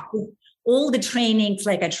getting all the trainings,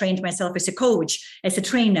 like I trained myself as a coach, as a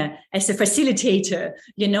trainer, as a facilitator,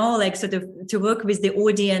 like sort of to work with the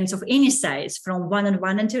audience of any size, from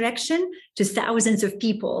one-on-one interaction to thousands of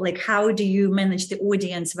people. Like, how do you manage the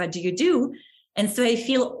audience? What do you do? And so I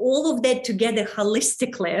feel all of that together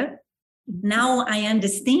holistically. Now I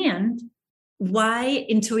understand why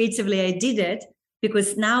intuitively I did it,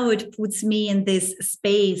 because now it puts me in this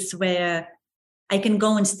space where I can go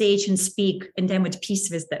on stage and speak and I'm at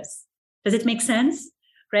peace with this. Does it make sense?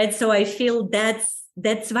 Right. So I feel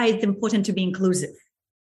that's why it's important to be inclusive.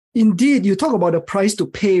 Indeed, you talk about the price to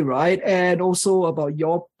pay, right? And also about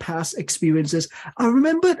your past experiences. I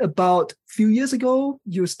remembered about a few years ago,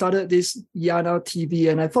 you started this Yana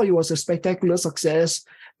TV, and I thought it was a spectacular success,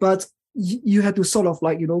 but you had to sort of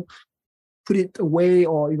like, put it away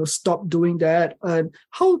or, stop doing that. And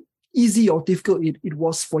how easy or difficult it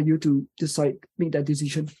was for you to make that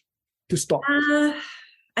decision to stop?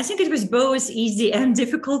 I think it was both easy and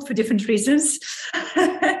difficult for different reasons.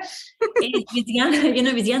 With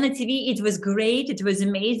Yana TV, it was great. It was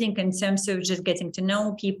amazing in terms of just getting to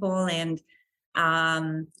know people and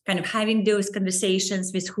kind of having those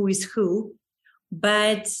conversations with who is who.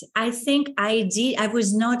 But I think I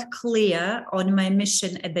was not clear on my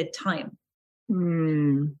mission at that time.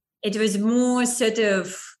 It was more sort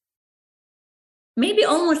of maybe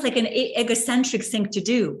almost like an egocentric thing to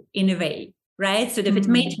do in a way. Right. So if it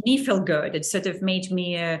made me feel good, it sort of made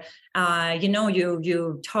me,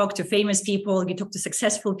 you talk to famous people, you talk to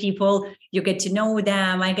successful people, you get to know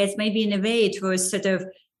them. I guess maybe in a way it was sort of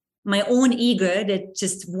my own ego that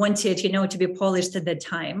just wanted, to be polished at that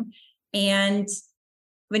time. And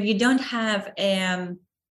when you don't have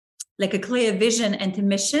like a clear vision and a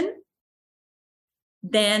mission,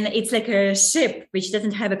 then it's like a ship which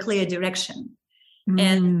doesn't have a clear direction.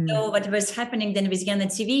 And so what was happening then with Yana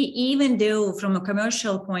TV, even though from a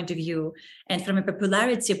commercial point of view and from a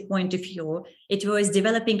popularity point of view, it was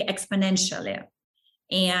developing exponentially.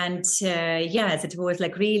 And yes, it was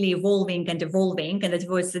like really evolving. And it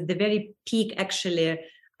was at the very peak, actually,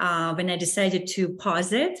 when I decided to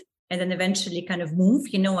pause it and then eventually kind of move,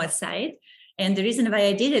 aside. And the reason why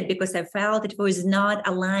I did it, because I felt it was not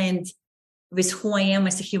aligned with who I am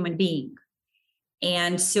as a human being.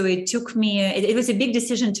 And so it took me, it was a big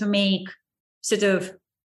decision to make, sort of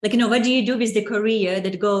like, what do you do with the career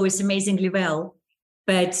that goes amazingly well,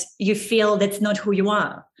 but you feel that's not who you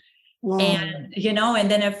are? Wow. And,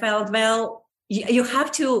 and then I felt, well, you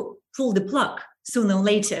have to pull the plug sooner or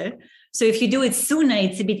later. So if you do it sooner,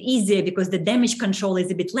 it's a bit easier because the damage control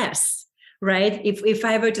is a bit less, right? If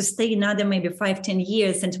I were to stay another maybe 5-10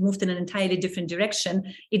 years and moved in an entirely different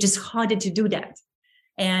direction, it's just harder to do that.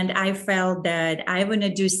 And I felt that I want to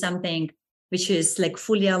do something which is like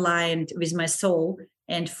fully aligned with my soul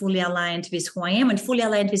and fully aligned with who I am and fully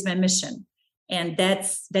aligned with my mission. And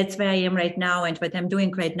that's where I am right now. And what I'm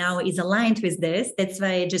doing right now is aligned with this. That's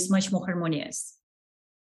why it's just much more harmonious.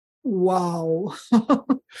 Wow.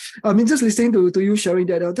 I mean, just listening to you sharing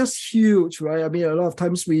that, that's huge, right? I mean, a lot of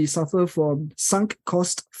times we suffer from sunk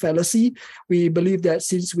cost fallacy. We believe that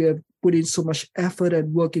since we have put in so much effort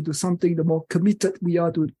and work into something, the more committed we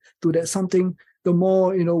are to that something, the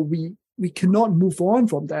more, we cannot move on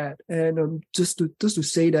from that. And just to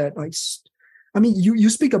say that, like, I mean, you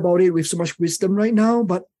speak about it with so much wisdom right now,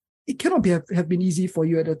 but it cannot have been easy for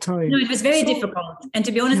you at the time. No, it was very difficult. And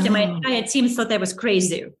to be honest, my entire team thought I was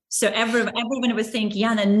crazy. So everyone was saying,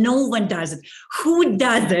 Yana, no one does it. Who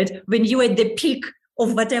does it when you're at the peak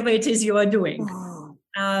of whatever it is you are doing? Wow.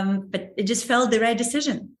 But it just felt the right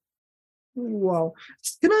decision. Wow.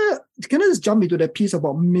 Can I just jump into that piece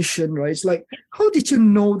about mission, right? It's like, how did you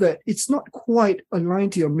know that it's not quite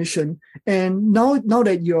aligned to your mission? And now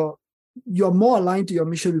that you're more aligned to your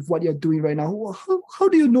mission with what you're doing right now, how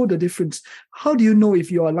do you know the difference? How do you know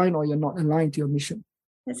if you're aligned or you're not aligned to your mission?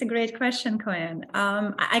 That's a great question, Cohen.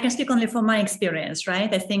 I can speak only from my experience,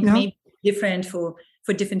 right? I think maybe different for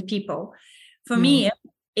different people. For me,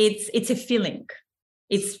 it's a feeling.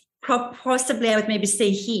 It's possibly, I would maybe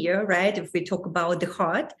say here, right? If we talk about the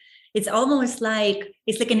heart, it's almost like,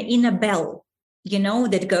 it's like an inner bell,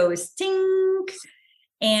 that goes ting.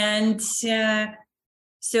 And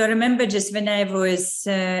so I remember just when I was,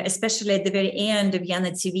 especially at the very end of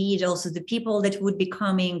Yana TV, also the people that would be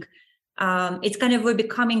coming, it's kind of were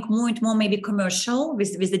becoming more and more maybe commercial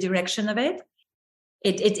with the direction of it.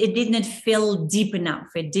 It did not feel deep enough.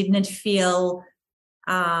 It did not feel,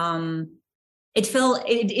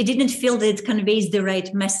 it didn't feel that it conveys the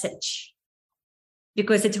right message,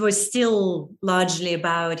 because it was still largely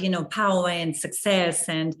about, power and success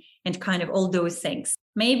and kind of all those things.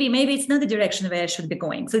 Maybe it's not the direction where I should be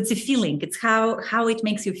going. So it's a feeling. It's how it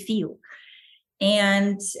makes you feel.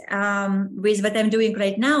 And with what I'm doing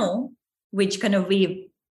right now, which kind of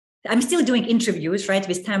I'm still doing interviews, right,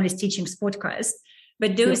 with Timeless Teachings podcast,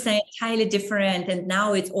 but those are entirely different. And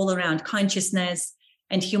now it's all around consciousness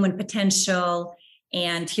and human potential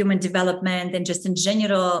and human development and just in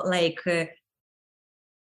general, like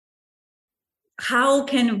how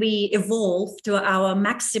can we evolve to our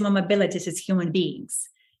maximum abilities as human beings?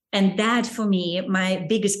 And that, for me, my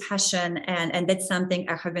biggest passion, and that's something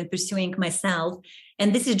I have been pursuing myself.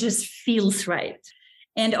 And this just feels right.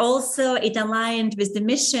 And also it aligned with the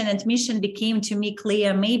mission, and mission became to me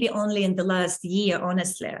clear maybe only in the last year,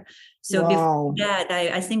 honestly. So before that,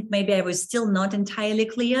 I think maybe I was still not entirely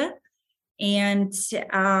clear. And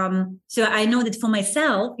so I know that for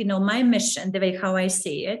myself, my mission, the way how I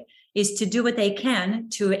see it, is to do what I can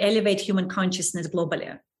to elevate human consciousness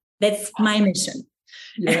globally. That's my mission.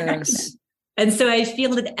 Yes. And so I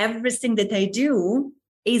feel that everything that I do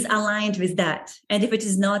is aligned with that. And if it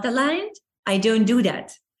is not aligned, I don't do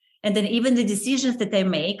that. And then even the decisions that I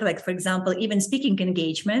make, like, for example, even speaking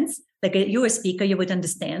engagements, like you're a speaker, you would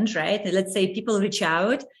understand, right? Let's say people reach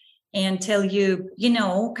out and tell you,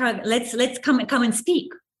 let's come and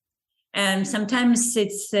speak. And sometimes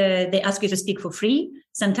it's they ask you to speak for free.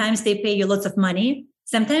 Sometimes they pay you lots of money.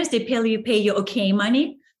 Sometimes they pay you okay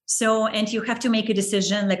money. So, and you have to make a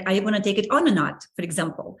decision, like, are you going to take it on or not, for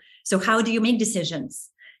example? So how do you make decisions?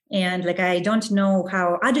 And like, I don't know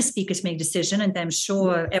how other speakers make decisions, and I'm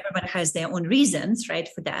sure everyone has their own reasons, right,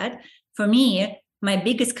 for that. For me, my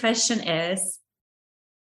biggest question is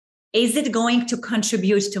it going to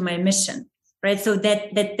contribute to my mission, right? So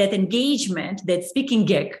that engagement, that speaking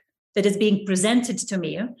gig that is being presented to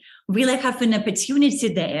me, will I have an opportunity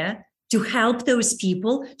there to help those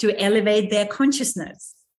people to elevate their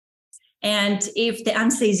consciousness? And if the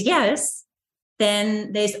answer is yes,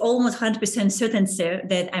 then there's almost 100% certainty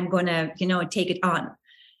that I'm going to, take it on,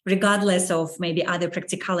 regardless of maybe other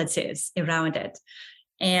practicalities around it.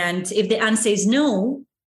 And if the answer is no,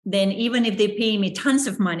 then even if they pay me tons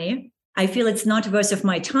of money, I feel it's not worth of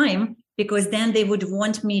my time, because then they would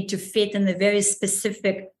want me to fit in a very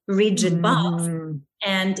specific, rigid box.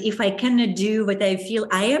 And if I cannot do what I feel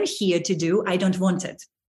I am here to do, I don't want it.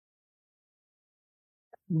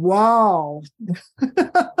 Wow.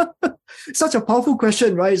 Such a powerful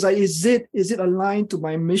question, right? It's like, is it aligned to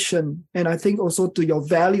my mission? And I think also to your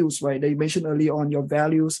values, right? That you mentioned early on, your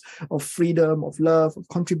values of freedom, of love, of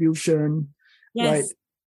contribution. Yes.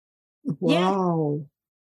 Right? Wow.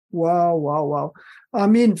 Wow, wow, wow. I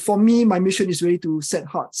mean, for me, my mission is really to set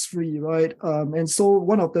hearts free, right? And so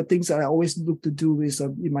one of the things that I always look to do is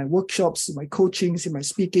in my workshops, in my coachings, in my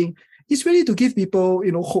speaking, is really to give people,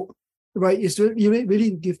 hope, right? It's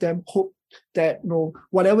really to give them hope that,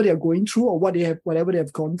 whatever they are going through or whatever they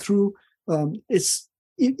have gone through,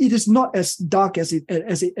 it is not as dark as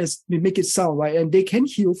we make it sound, right? And they can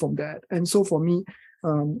heal from that. And so for me,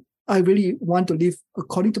 I really want to live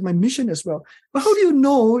according to my mission as well. But how do you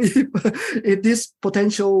know if this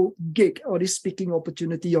potential gig or this speaking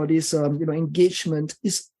opportunity or this engagement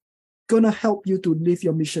is gonna help you to live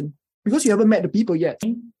your mission? Because you haven't met the people yet.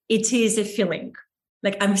 It is a feeling.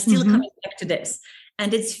 Like I'm still coming back to this.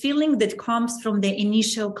 And it's feeling that comes from the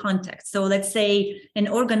initial contact. So let's say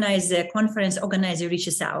conference organizer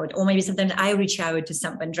reaches out, or maybe sometimes I reach out to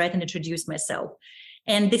someone, right, and introduce myself.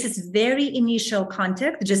 And this is very initial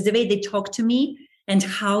contact, just the way they talk to me and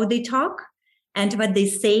how they talk and what they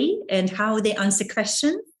say and how they answer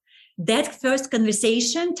questions. That first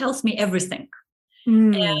conversation tells me everything.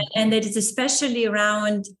 And it is especially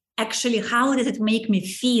around actually how does it make me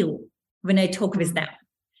feel when I talk with them.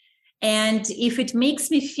 And if it makes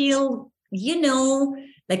me feel,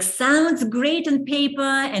 like sounds great on paper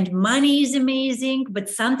and money is amazing, but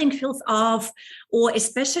something feels off, or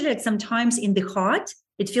especially like sometimes in the heart,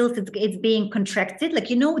 it feels that it's being contracted, like,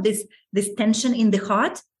 this tension in the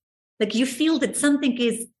heart, like you feel that something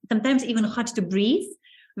is sometimes even hard to breathe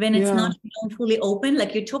when it's not fully open.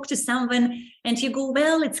 Like you talk to someone and you go,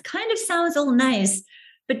 well, it kind of sounds all nice,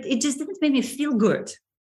 but it just didn't make me feel good.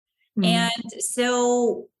 And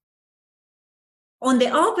so on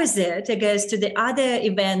the opposite, I guess, to the other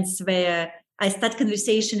events where I start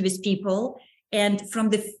conversation with people, and from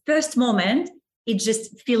the first moment, it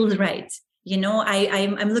just feels right.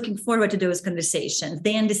 I'm looking forward to those conversations.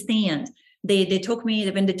 They understand. They talk me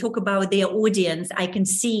when they talk about their audience. I can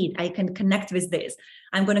see it. I can connect with this.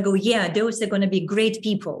 I'm going to go, yeah, those are going to be great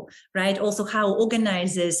people, right? Also, how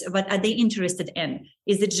organizers, what are they interested in?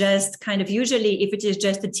 Is it just kind of usually if it is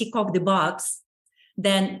just to tick off the box,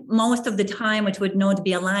 then most of the time it would not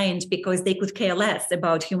be aligned because they could care less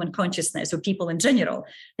about human consciousness or people in general.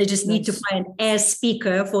 They just need to find a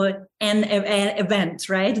speaker for an event,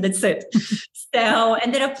 right? That's it. So,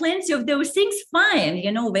 and there are plenty of those things, fine,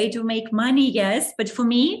 way to make money, yes. But for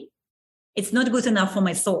me, it's not good enough for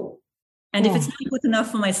my soul. And if it's not good enough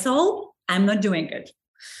for my soul, I'm not doing it.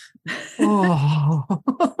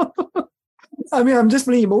 I mean, I'm just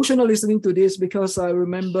really emotional listening to this because I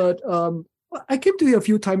remembered I came to you a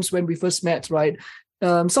few times when we first met, right?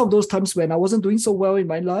 Some of those times when I wasn't doing so well in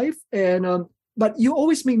my life, and but you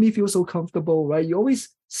always make me feel so comfortable, right? You always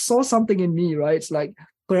saw something in me, right? It's like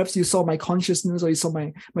perhaps you saw my consciousness or you saw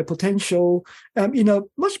my potential. In a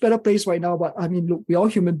much better place right now, but I mean, look, we're all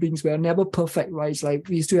human beings. We are never perfect, right? It's like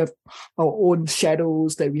we still have our own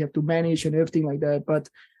shadows that we have to manage and everything like that. But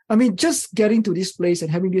I mean, just getting to this place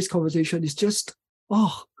and having this conversation is just,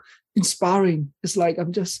 inspiring. It's like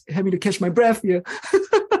I'm just having to catch my breath here.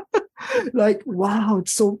 Like, wow,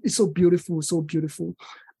 it's so beautiful, so beautiful.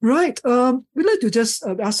 Right. We'd like to just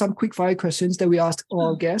ask some quick fire questions that we asked all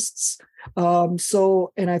our guests.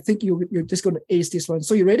 And I think you're just going to ace this one.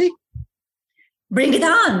 So you ready? Bring it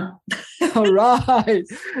on. All right.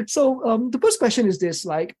 So the first question is this,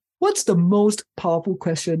 like, what's the most powerful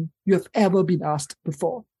question you have ever been asked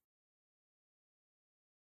before?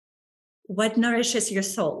 What nourishes your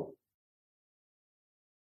soul?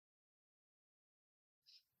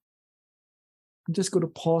 I'm just going to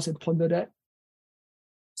pause and ponder that.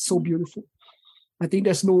 So beautiful. I think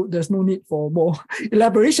there's no need for more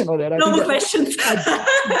elaboration on that. No more questions.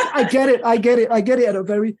 I get it. I get it at a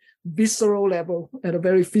very visceral level, at a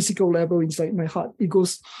very physical level inside my heart. It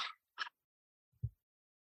goes,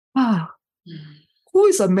 who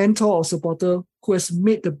is a mentor or supporter who has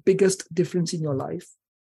made the biggest difference in your life?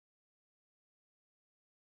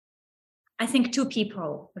 I think two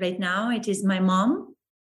people right now. It is my mom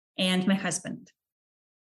and my husband.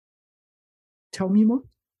 Tell me more.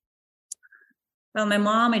 Well, my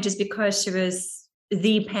mom, just because she was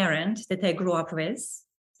the parent that I grew up with,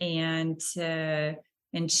 and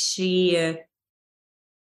she's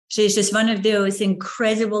just one of those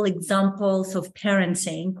incredible examples of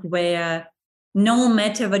parenting where no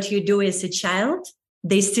matter what you do as a child,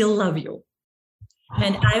 they still love you.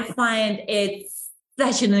 And I find it's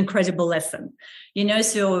such an incredible lesson,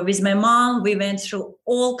 so with my mom, we went through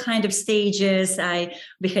all kind of stages.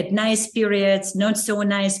 We had nice periods, not so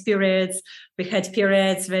nice periods. We had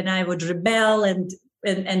periods when I would rebel and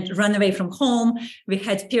run away from home. We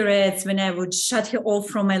had periods when I would shut her off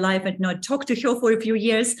from my life and not talk to her for a few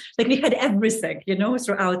years. Like we had everything,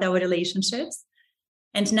 throughout our relationships.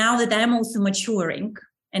 And now that I'm also maturing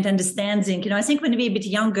and understanding, I think when we're a bit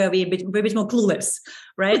younger, we're a bit more clueless,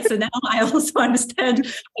 right? So now I also understand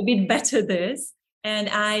a bit better this. And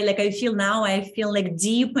I feel like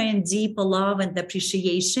deeper and deeper love and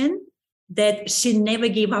appreciation that she never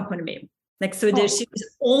gave up on me. Like, so that she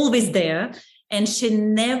was always there and she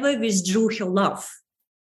never withdrew her love,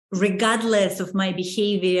 regardless of my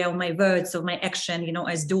behavior or my words or my action,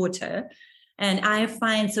 as daughter. And I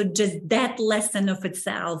find so just that lesson of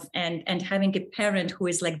itself and having a parent who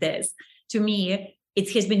is like this, to me,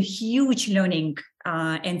 it has been huge learning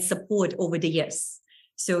and support over the years.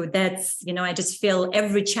 So that's, I just feel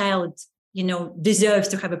every child, deserves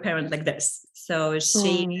to have a parent like this. So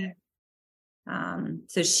she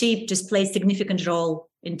just plays a significant role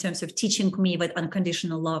in terms of teaching me what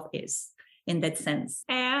unconditional love is in that sense.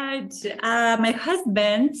 And my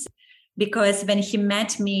husband, because when he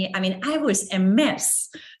met me, I was a mess.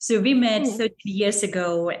 So we met 30 years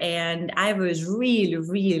ago and I was really,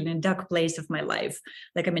 really in a dark place of my life.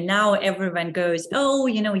 Now everyone goes, oh,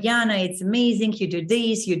 Yana, it's amazing. You do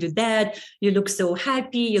this, you do that. You look so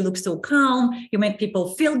happy. You look so calm. You make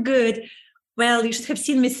people feel good. Well, you should have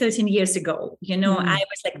seen me 13 years ago. I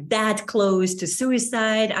was like that close to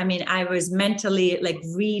suicide. I was mentally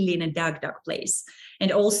really in a dark place.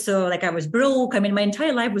 And also I was broke. My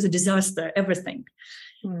entire life was a disaster, everything.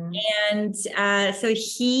 And so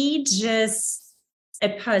he just a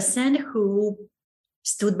person who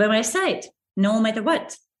stood by my side, no matter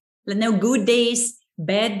what. No good days,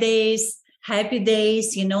 bad days, happy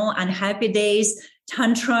days, unhappy days,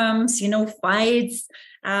 tantrums, fights,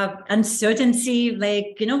 uncertainty,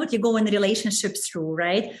 what you go in relationships through,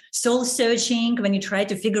 right? Soul searching when you try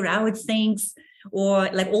to figure out things, or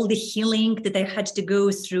all the healing that I had to go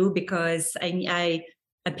through, because I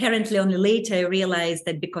apparently only later realized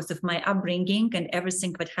that because of my upbringing and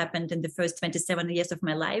everything that happened in the first 27 years of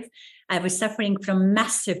my life, I was suffering from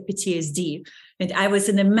massive PTSD, and I was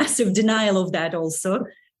in a massive denial of that also.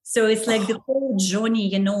 So it's the whole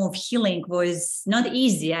journey, of healing was not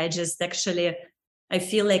easy. I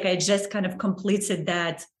feel like I just kind of completed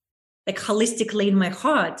that holistically in my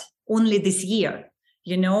heart only this year,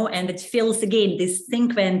 and it feels again, this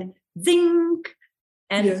thing went zing,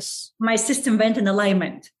 and my system went in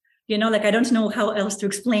alignment, I don't know how else to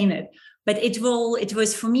explain it, but it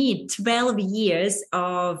was for me 12 years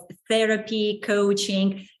of therapy,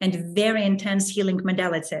 coaching, and very intense healing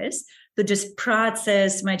modalities to just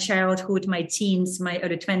process my childhood, my teens, my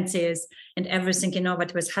early 20s, and everything,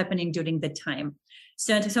 what was happening during that time.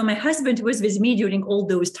 So my husband was with me during all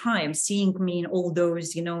those times, seeing me in all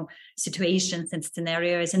those, situations and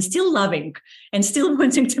scenarios, and still loving and still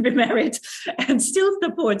wanting to be married and still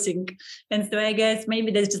supporting. And so I guess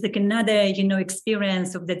maybe there's just another,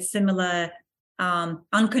 experience of that similar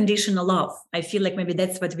unconditional love. I feel like maybe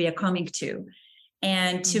that's what we are coming to.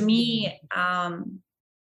 And to me,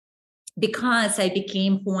 because I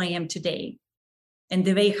became who I am today, and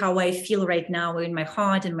the way how I feel right now in my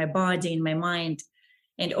heart, in my body, in my mind,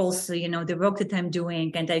 and also, the work that I'm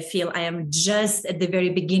doing. And I feel I am just at the very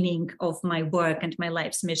beginning of my work and my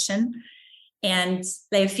life's mission. And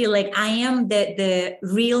I feel like I am the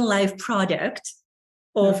real life product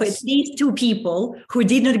of at least two people who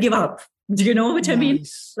did not give up. Do you know what I mean?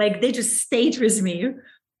 They just stayed with me.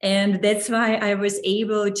 And that's why I was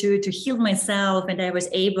able to heal myself. And I was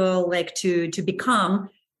able to become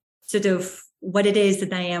sort of what it is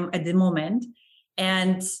that I am at the moment.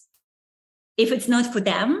 And if it's not for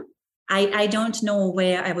them, I don't know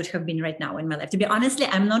where I would have been right now in my life. To be honestly,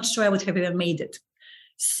 I'm not sure I would have even made it.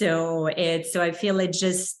 So I feel it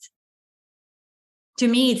just, to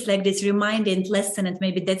me, it's this reminder and lesson. And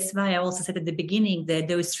maybe that's why I also said at the beginning that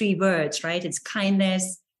those three words, right? It's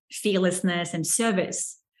kindness, fearlessness, and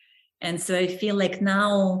service. And so I feel like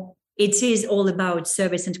now it is all about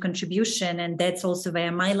service and contribution. And that's also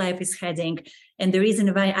where my life is heading. And the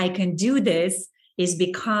reason why I can do this is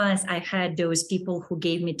because I had those people who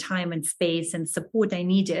gave me time and space and support I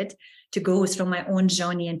needed to go through my own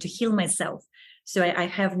journey and to heal myself. So I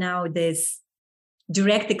have now this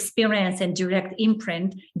direct experience and direct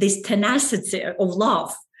imprint, this tenacity of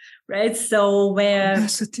love, right? So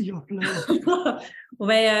Tenacity of love.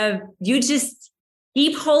 where you just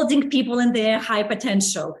keep holding people in their high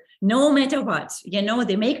potential, no matter what.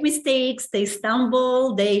 They make mistakes, they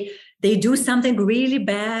stumble, they do something really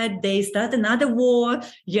bad, they start another war,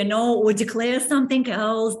 or declare something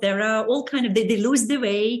else. There are all kind of, they lose the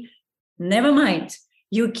way. Never mind.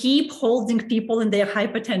 You keep holding people in their high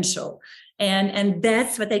potential. And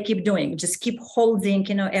that's what I keep doing. Just keep holding,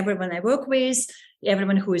 everyone I work with,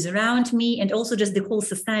 everyone who is around me, and also just the whole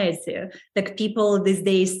society. Like people these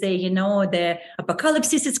days say, the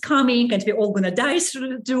apocalypse is coming and we're all going to die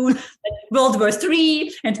through World War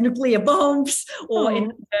III and nuclear bombs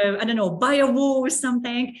or, bio war or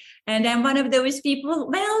something. And I'm one of those people,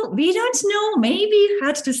 well, we don't know, maybe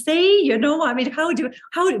hard to say, we're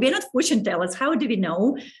not fortune tellers, how do we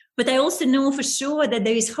know? But I also know for sure that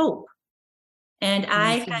there is hope. And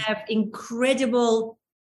I have incredible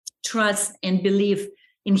trust and belief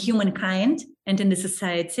in humankind and in the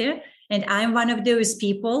society. And I'm one of those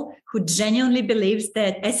people who genuinely believes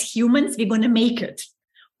that as humans, we're going to make it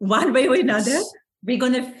one way or another. We're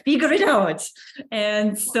going to figure it out.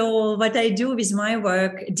 And so what I do with my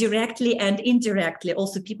work directly and indirectly,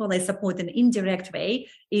 also people I support in an indirect way,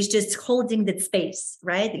 is just holding that space,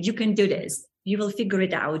 right? You can do this. You will figure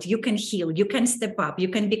it out. You can heal. You can step up. You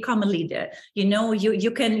can become a leader.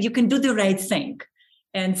 You can do the right thing.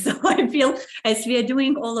 And so I feel as we are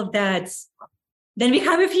doing all of that, then we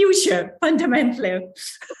have a future fundamentally.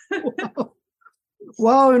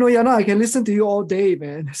 Wow, Yana, I can listen to you all day,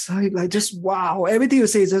 man. It's like just wow. Everything you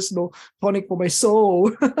say is just tonic for my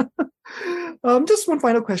soul. Just one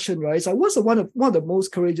final question, right? So what's one of the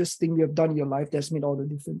most courageous thing you have done in your life that's made all the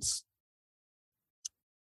difference?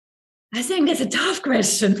 I think that's a tough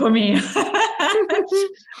question for me.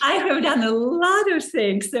 I have done a lot of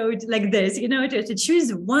things. So it's like this, to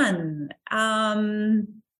choose one.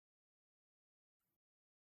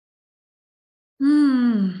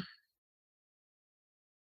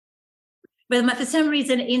 Well, for some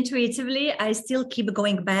reason, intuitively, I still keep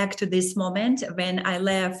going back to this moment when I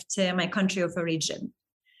left my country of origin.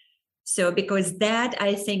 So because that,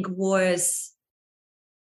 I think, was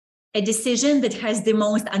a decision that has the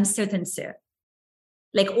most uncertainty.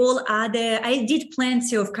 Like all other, I did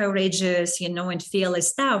plenty of courageous, and fearless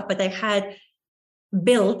stuff, but I had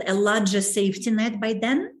built a larger safety net by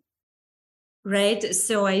then, right?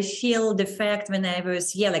 So I feel the fact when I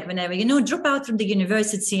was, drop out from the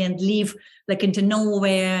university and leave like into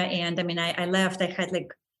nowhere. And I left, I had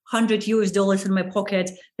like $100 in my pocket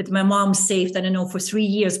that my mom saved, for 3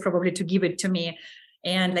 years probably to give it to me.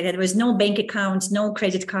 And there was no bank account, no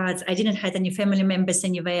credit cards. I didn't have any family members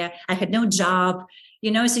anywhere. I had no job,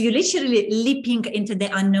 so you're literally leaping into the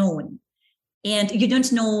unknown and you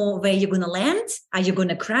don't know where you're going to land. Are you going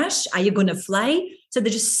to crash? Are you going to fly? So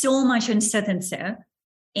there's just so much uncertainty.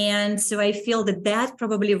 And so I feel that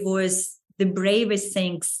probably was the bravest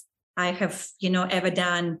things I have, ever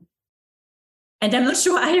done. And I'm not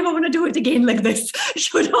sure I ever want to do it again like this.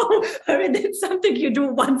 It's something you do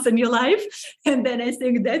once in your life. And then I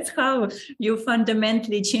think that's how you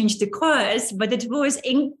fundamentally change the course. But it was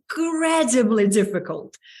incredibly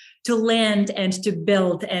difficult to land and to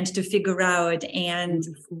build and to figure out. And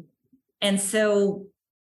so,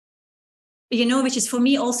 which is for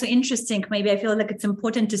me also interesting. Maybe I feel like it's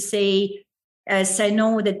important to say, as I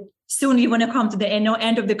know that soon we want to come to the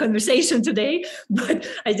end of the conversation today, but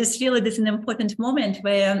I just feel it is an important moment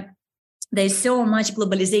where there's so much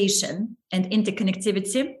globalization and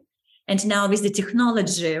interconnectivity. And now with the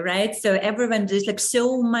technology, right? So everyone, there's like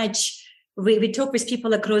so much, we talk with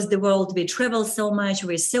people across the world, we travel so much,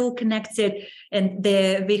 we're so connected. And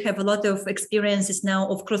we have a lot of experiences now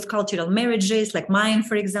of cross-cultural marriages, like mine,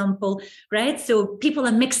 for example, right? So people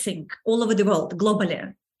are mixing all over the world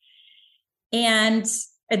globally. And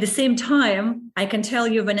at the same time, I can tell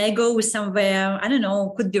you when I go somewhere, I don't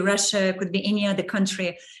know, could be Russia, could be any other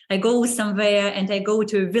country. I go somewhere and I go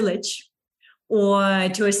to a village or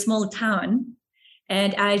to a small town,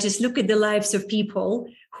 and I just look at the lives of people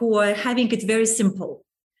who are having it very simple,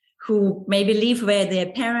 who maybe live where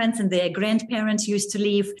their parents and their grandparents used to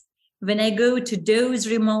live. When I go to those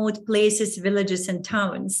remote places, villages and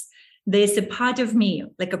towns, there's a part of me,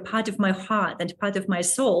 like a part of my heart and part of my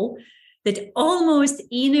soul, that almost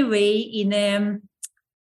in a way,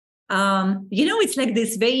 it's like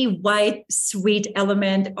this very white, sweet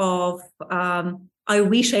element of, I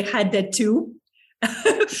wish I had that too.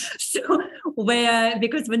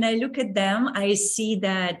 Because when I look at them, I see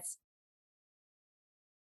that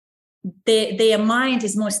their mind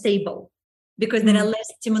is more stable because there are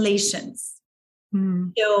less stimulations.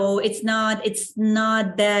 So it's not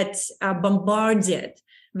that bombarded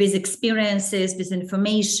with experiences, with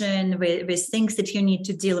information, with things that you need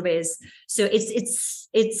to deal with. So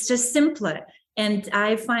it's just simpler. And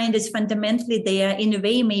I find it's fundamentally they are in a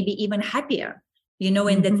way maybe even happier, in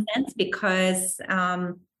that sense, because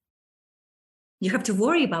you have to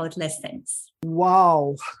worry about less things.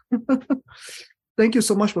 Wow. Thank you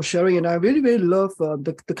so much for sharing. And I really, really love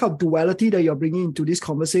the kind of duality that you're bringing into this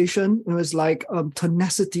conversation. It was like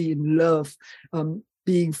tenacity in love.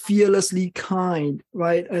 being fearlessly kind,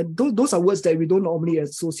 right? And those are words that we don't normally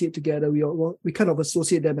associate together. We kind of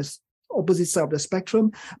associate them as opposite side of the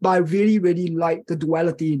spectrum, but I really, really like the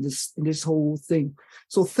duality in this whole thing.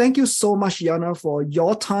 So thank you so much, Yana, for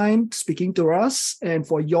your time speaking to us and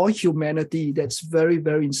for your humanity. That's very,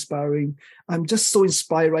 very inspiring. I'm just so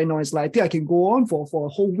inspired right now. It's like, I think I can go on for a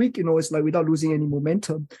whole week, it's like without losing any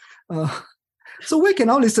momentum. So where can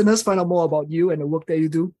our listeners find out more about you and the work that you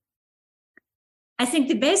do? I think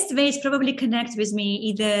the best way is probably connect with me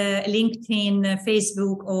either LinkedIn,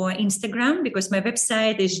 Facebook, or Instagram, because my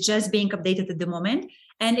website is just being updated at the moment.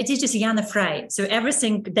 And it is just Yana Fry. So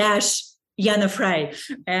everything Yana Fry.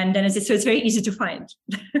 And then so it's very easy to find.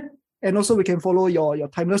 And also we can follow your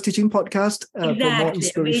Timeless Teaching podcast for more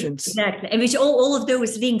inspirations. Exactly. And which all of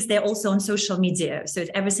those links, they're also on social media. So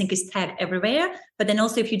everything is tagged everywhere. But then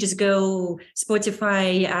also if you just go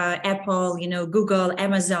Spotify, Apple, Google,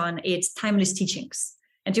 Amazon, it's Timeless Teachings.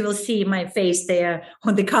 And you will see my face there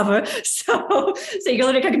on the cover. So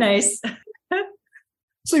you'll recognize.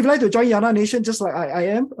 So if you'd like to join Yana Nation, just like I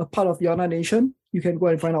am a part of Yana Nation, you can go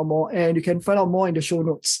and find out more. And you can find out more in the show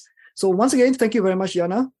notes. So once again, thank you very much,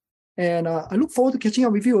 Yana. And I look forward to catching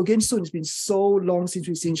up with you again soon. It's been so long since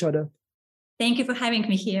we've seen each other. Thank you for having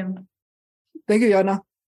me here. Thank you, Yana.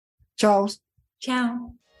 Ciao.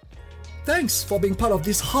 Ciao. Thanks for being part of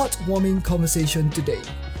this heartwarming conversation today.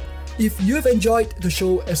 If you have enjoyed the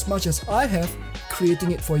show as much as I have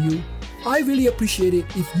creating it for you, I really appreciate it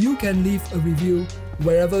if you can leave a review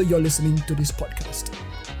wherever you're listening to this podcast.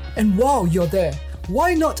 And while you're there,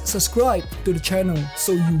 why not subscribe to the channel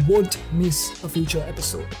so you won't miss a future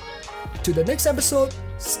episode? To the next episode,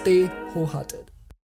 stay wholehearted.